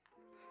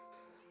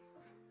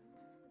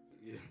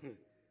 Yeah.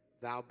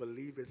 Thou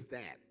believest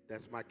that.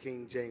 That's my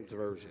King James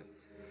version.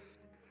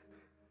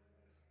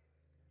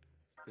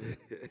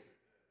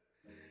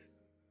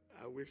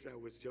 I wish I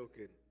was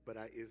joking, but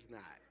I is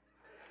not.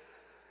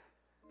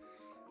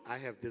 I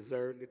have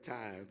discerned the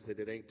times that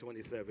it ain't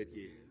 27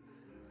 years.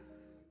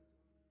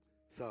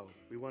 So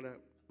we want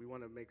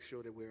to make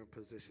sure that we're in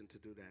position to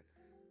do that.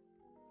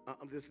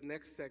 This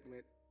next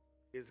segment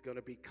is going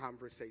to be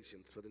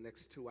conversations. For the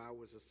next 2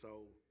 hours or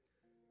so,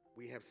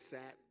 we have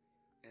sat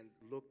and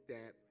looked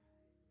at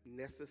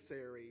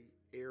necessary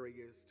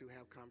areas to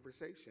have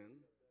conversation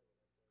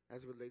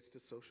as it relates to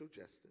social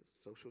justice,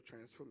 social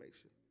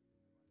transformation.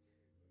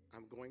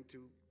 I'm going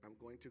to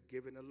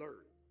give an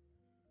alert.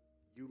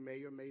 You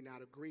may or may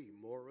not agree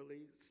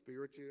morally,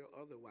 spiritually, or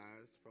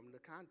otherwise from the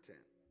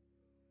content.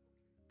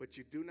 But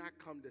you do not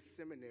come to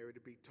seminary to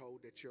be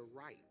told that you're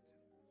right.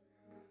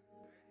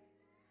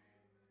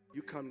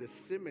 You come to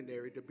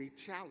seminary to be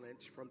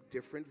challenged from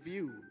different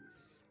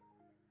views.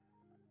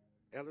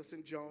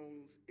 Ellison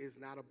Jones is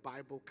not a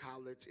Bible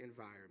college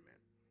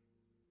environment.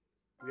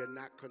 We are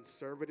not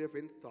conservative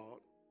in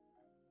thought,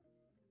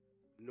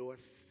 nor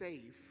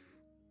safe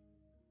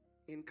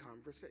in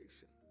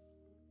conversation.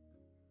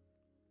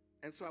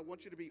 And so I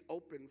want you to be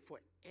open for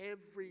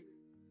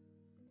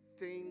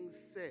everything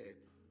said.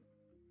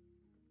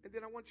 And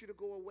then I want you to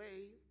go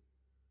away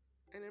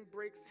and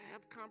embrace,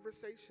 have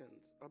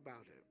conversations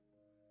about it.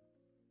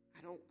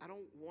 I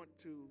don't want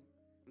to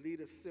lead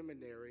a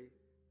seminary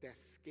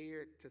that's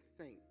scared to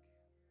think.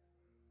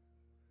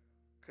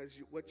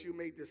 Because what you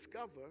may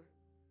discover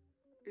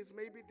is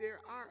maybe there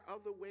are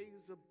other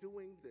ways of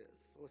doing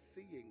this or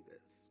seeing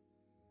this.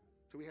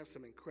 So we have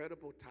some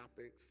incredible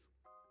topics,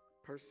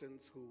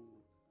 persons who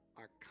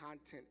are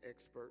content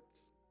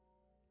experts,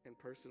 and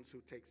persons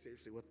who take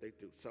seriously what they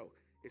do. So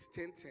it's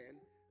 10:10.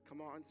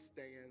 Come on,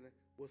 stand.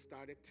 We'll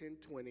start at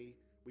 10:20.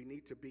 We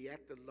need to be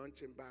at the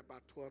luncheon by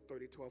about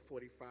 12:30,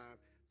 12:45.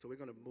 So we're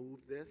going to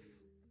move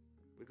this.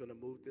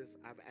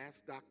 I've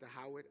asked Dr.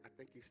 Howard, I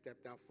think he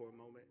stepped out for a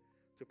moment,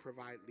 to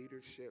provide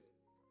leadership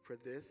for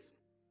this.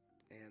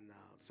 And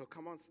so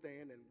come on,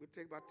 stand, and we'll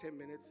take about 10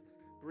 minutes.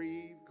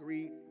 Breathe,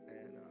 greet,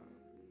 and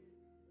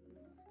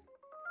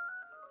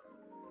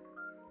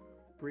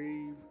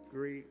breathe,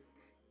 greet.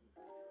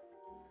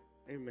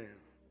 Amen.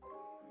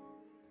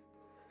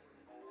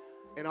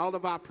 And all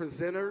of our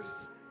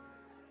presenters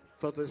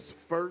for this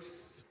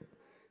first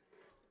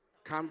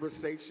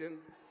conversation,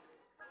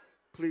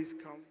 please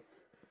come.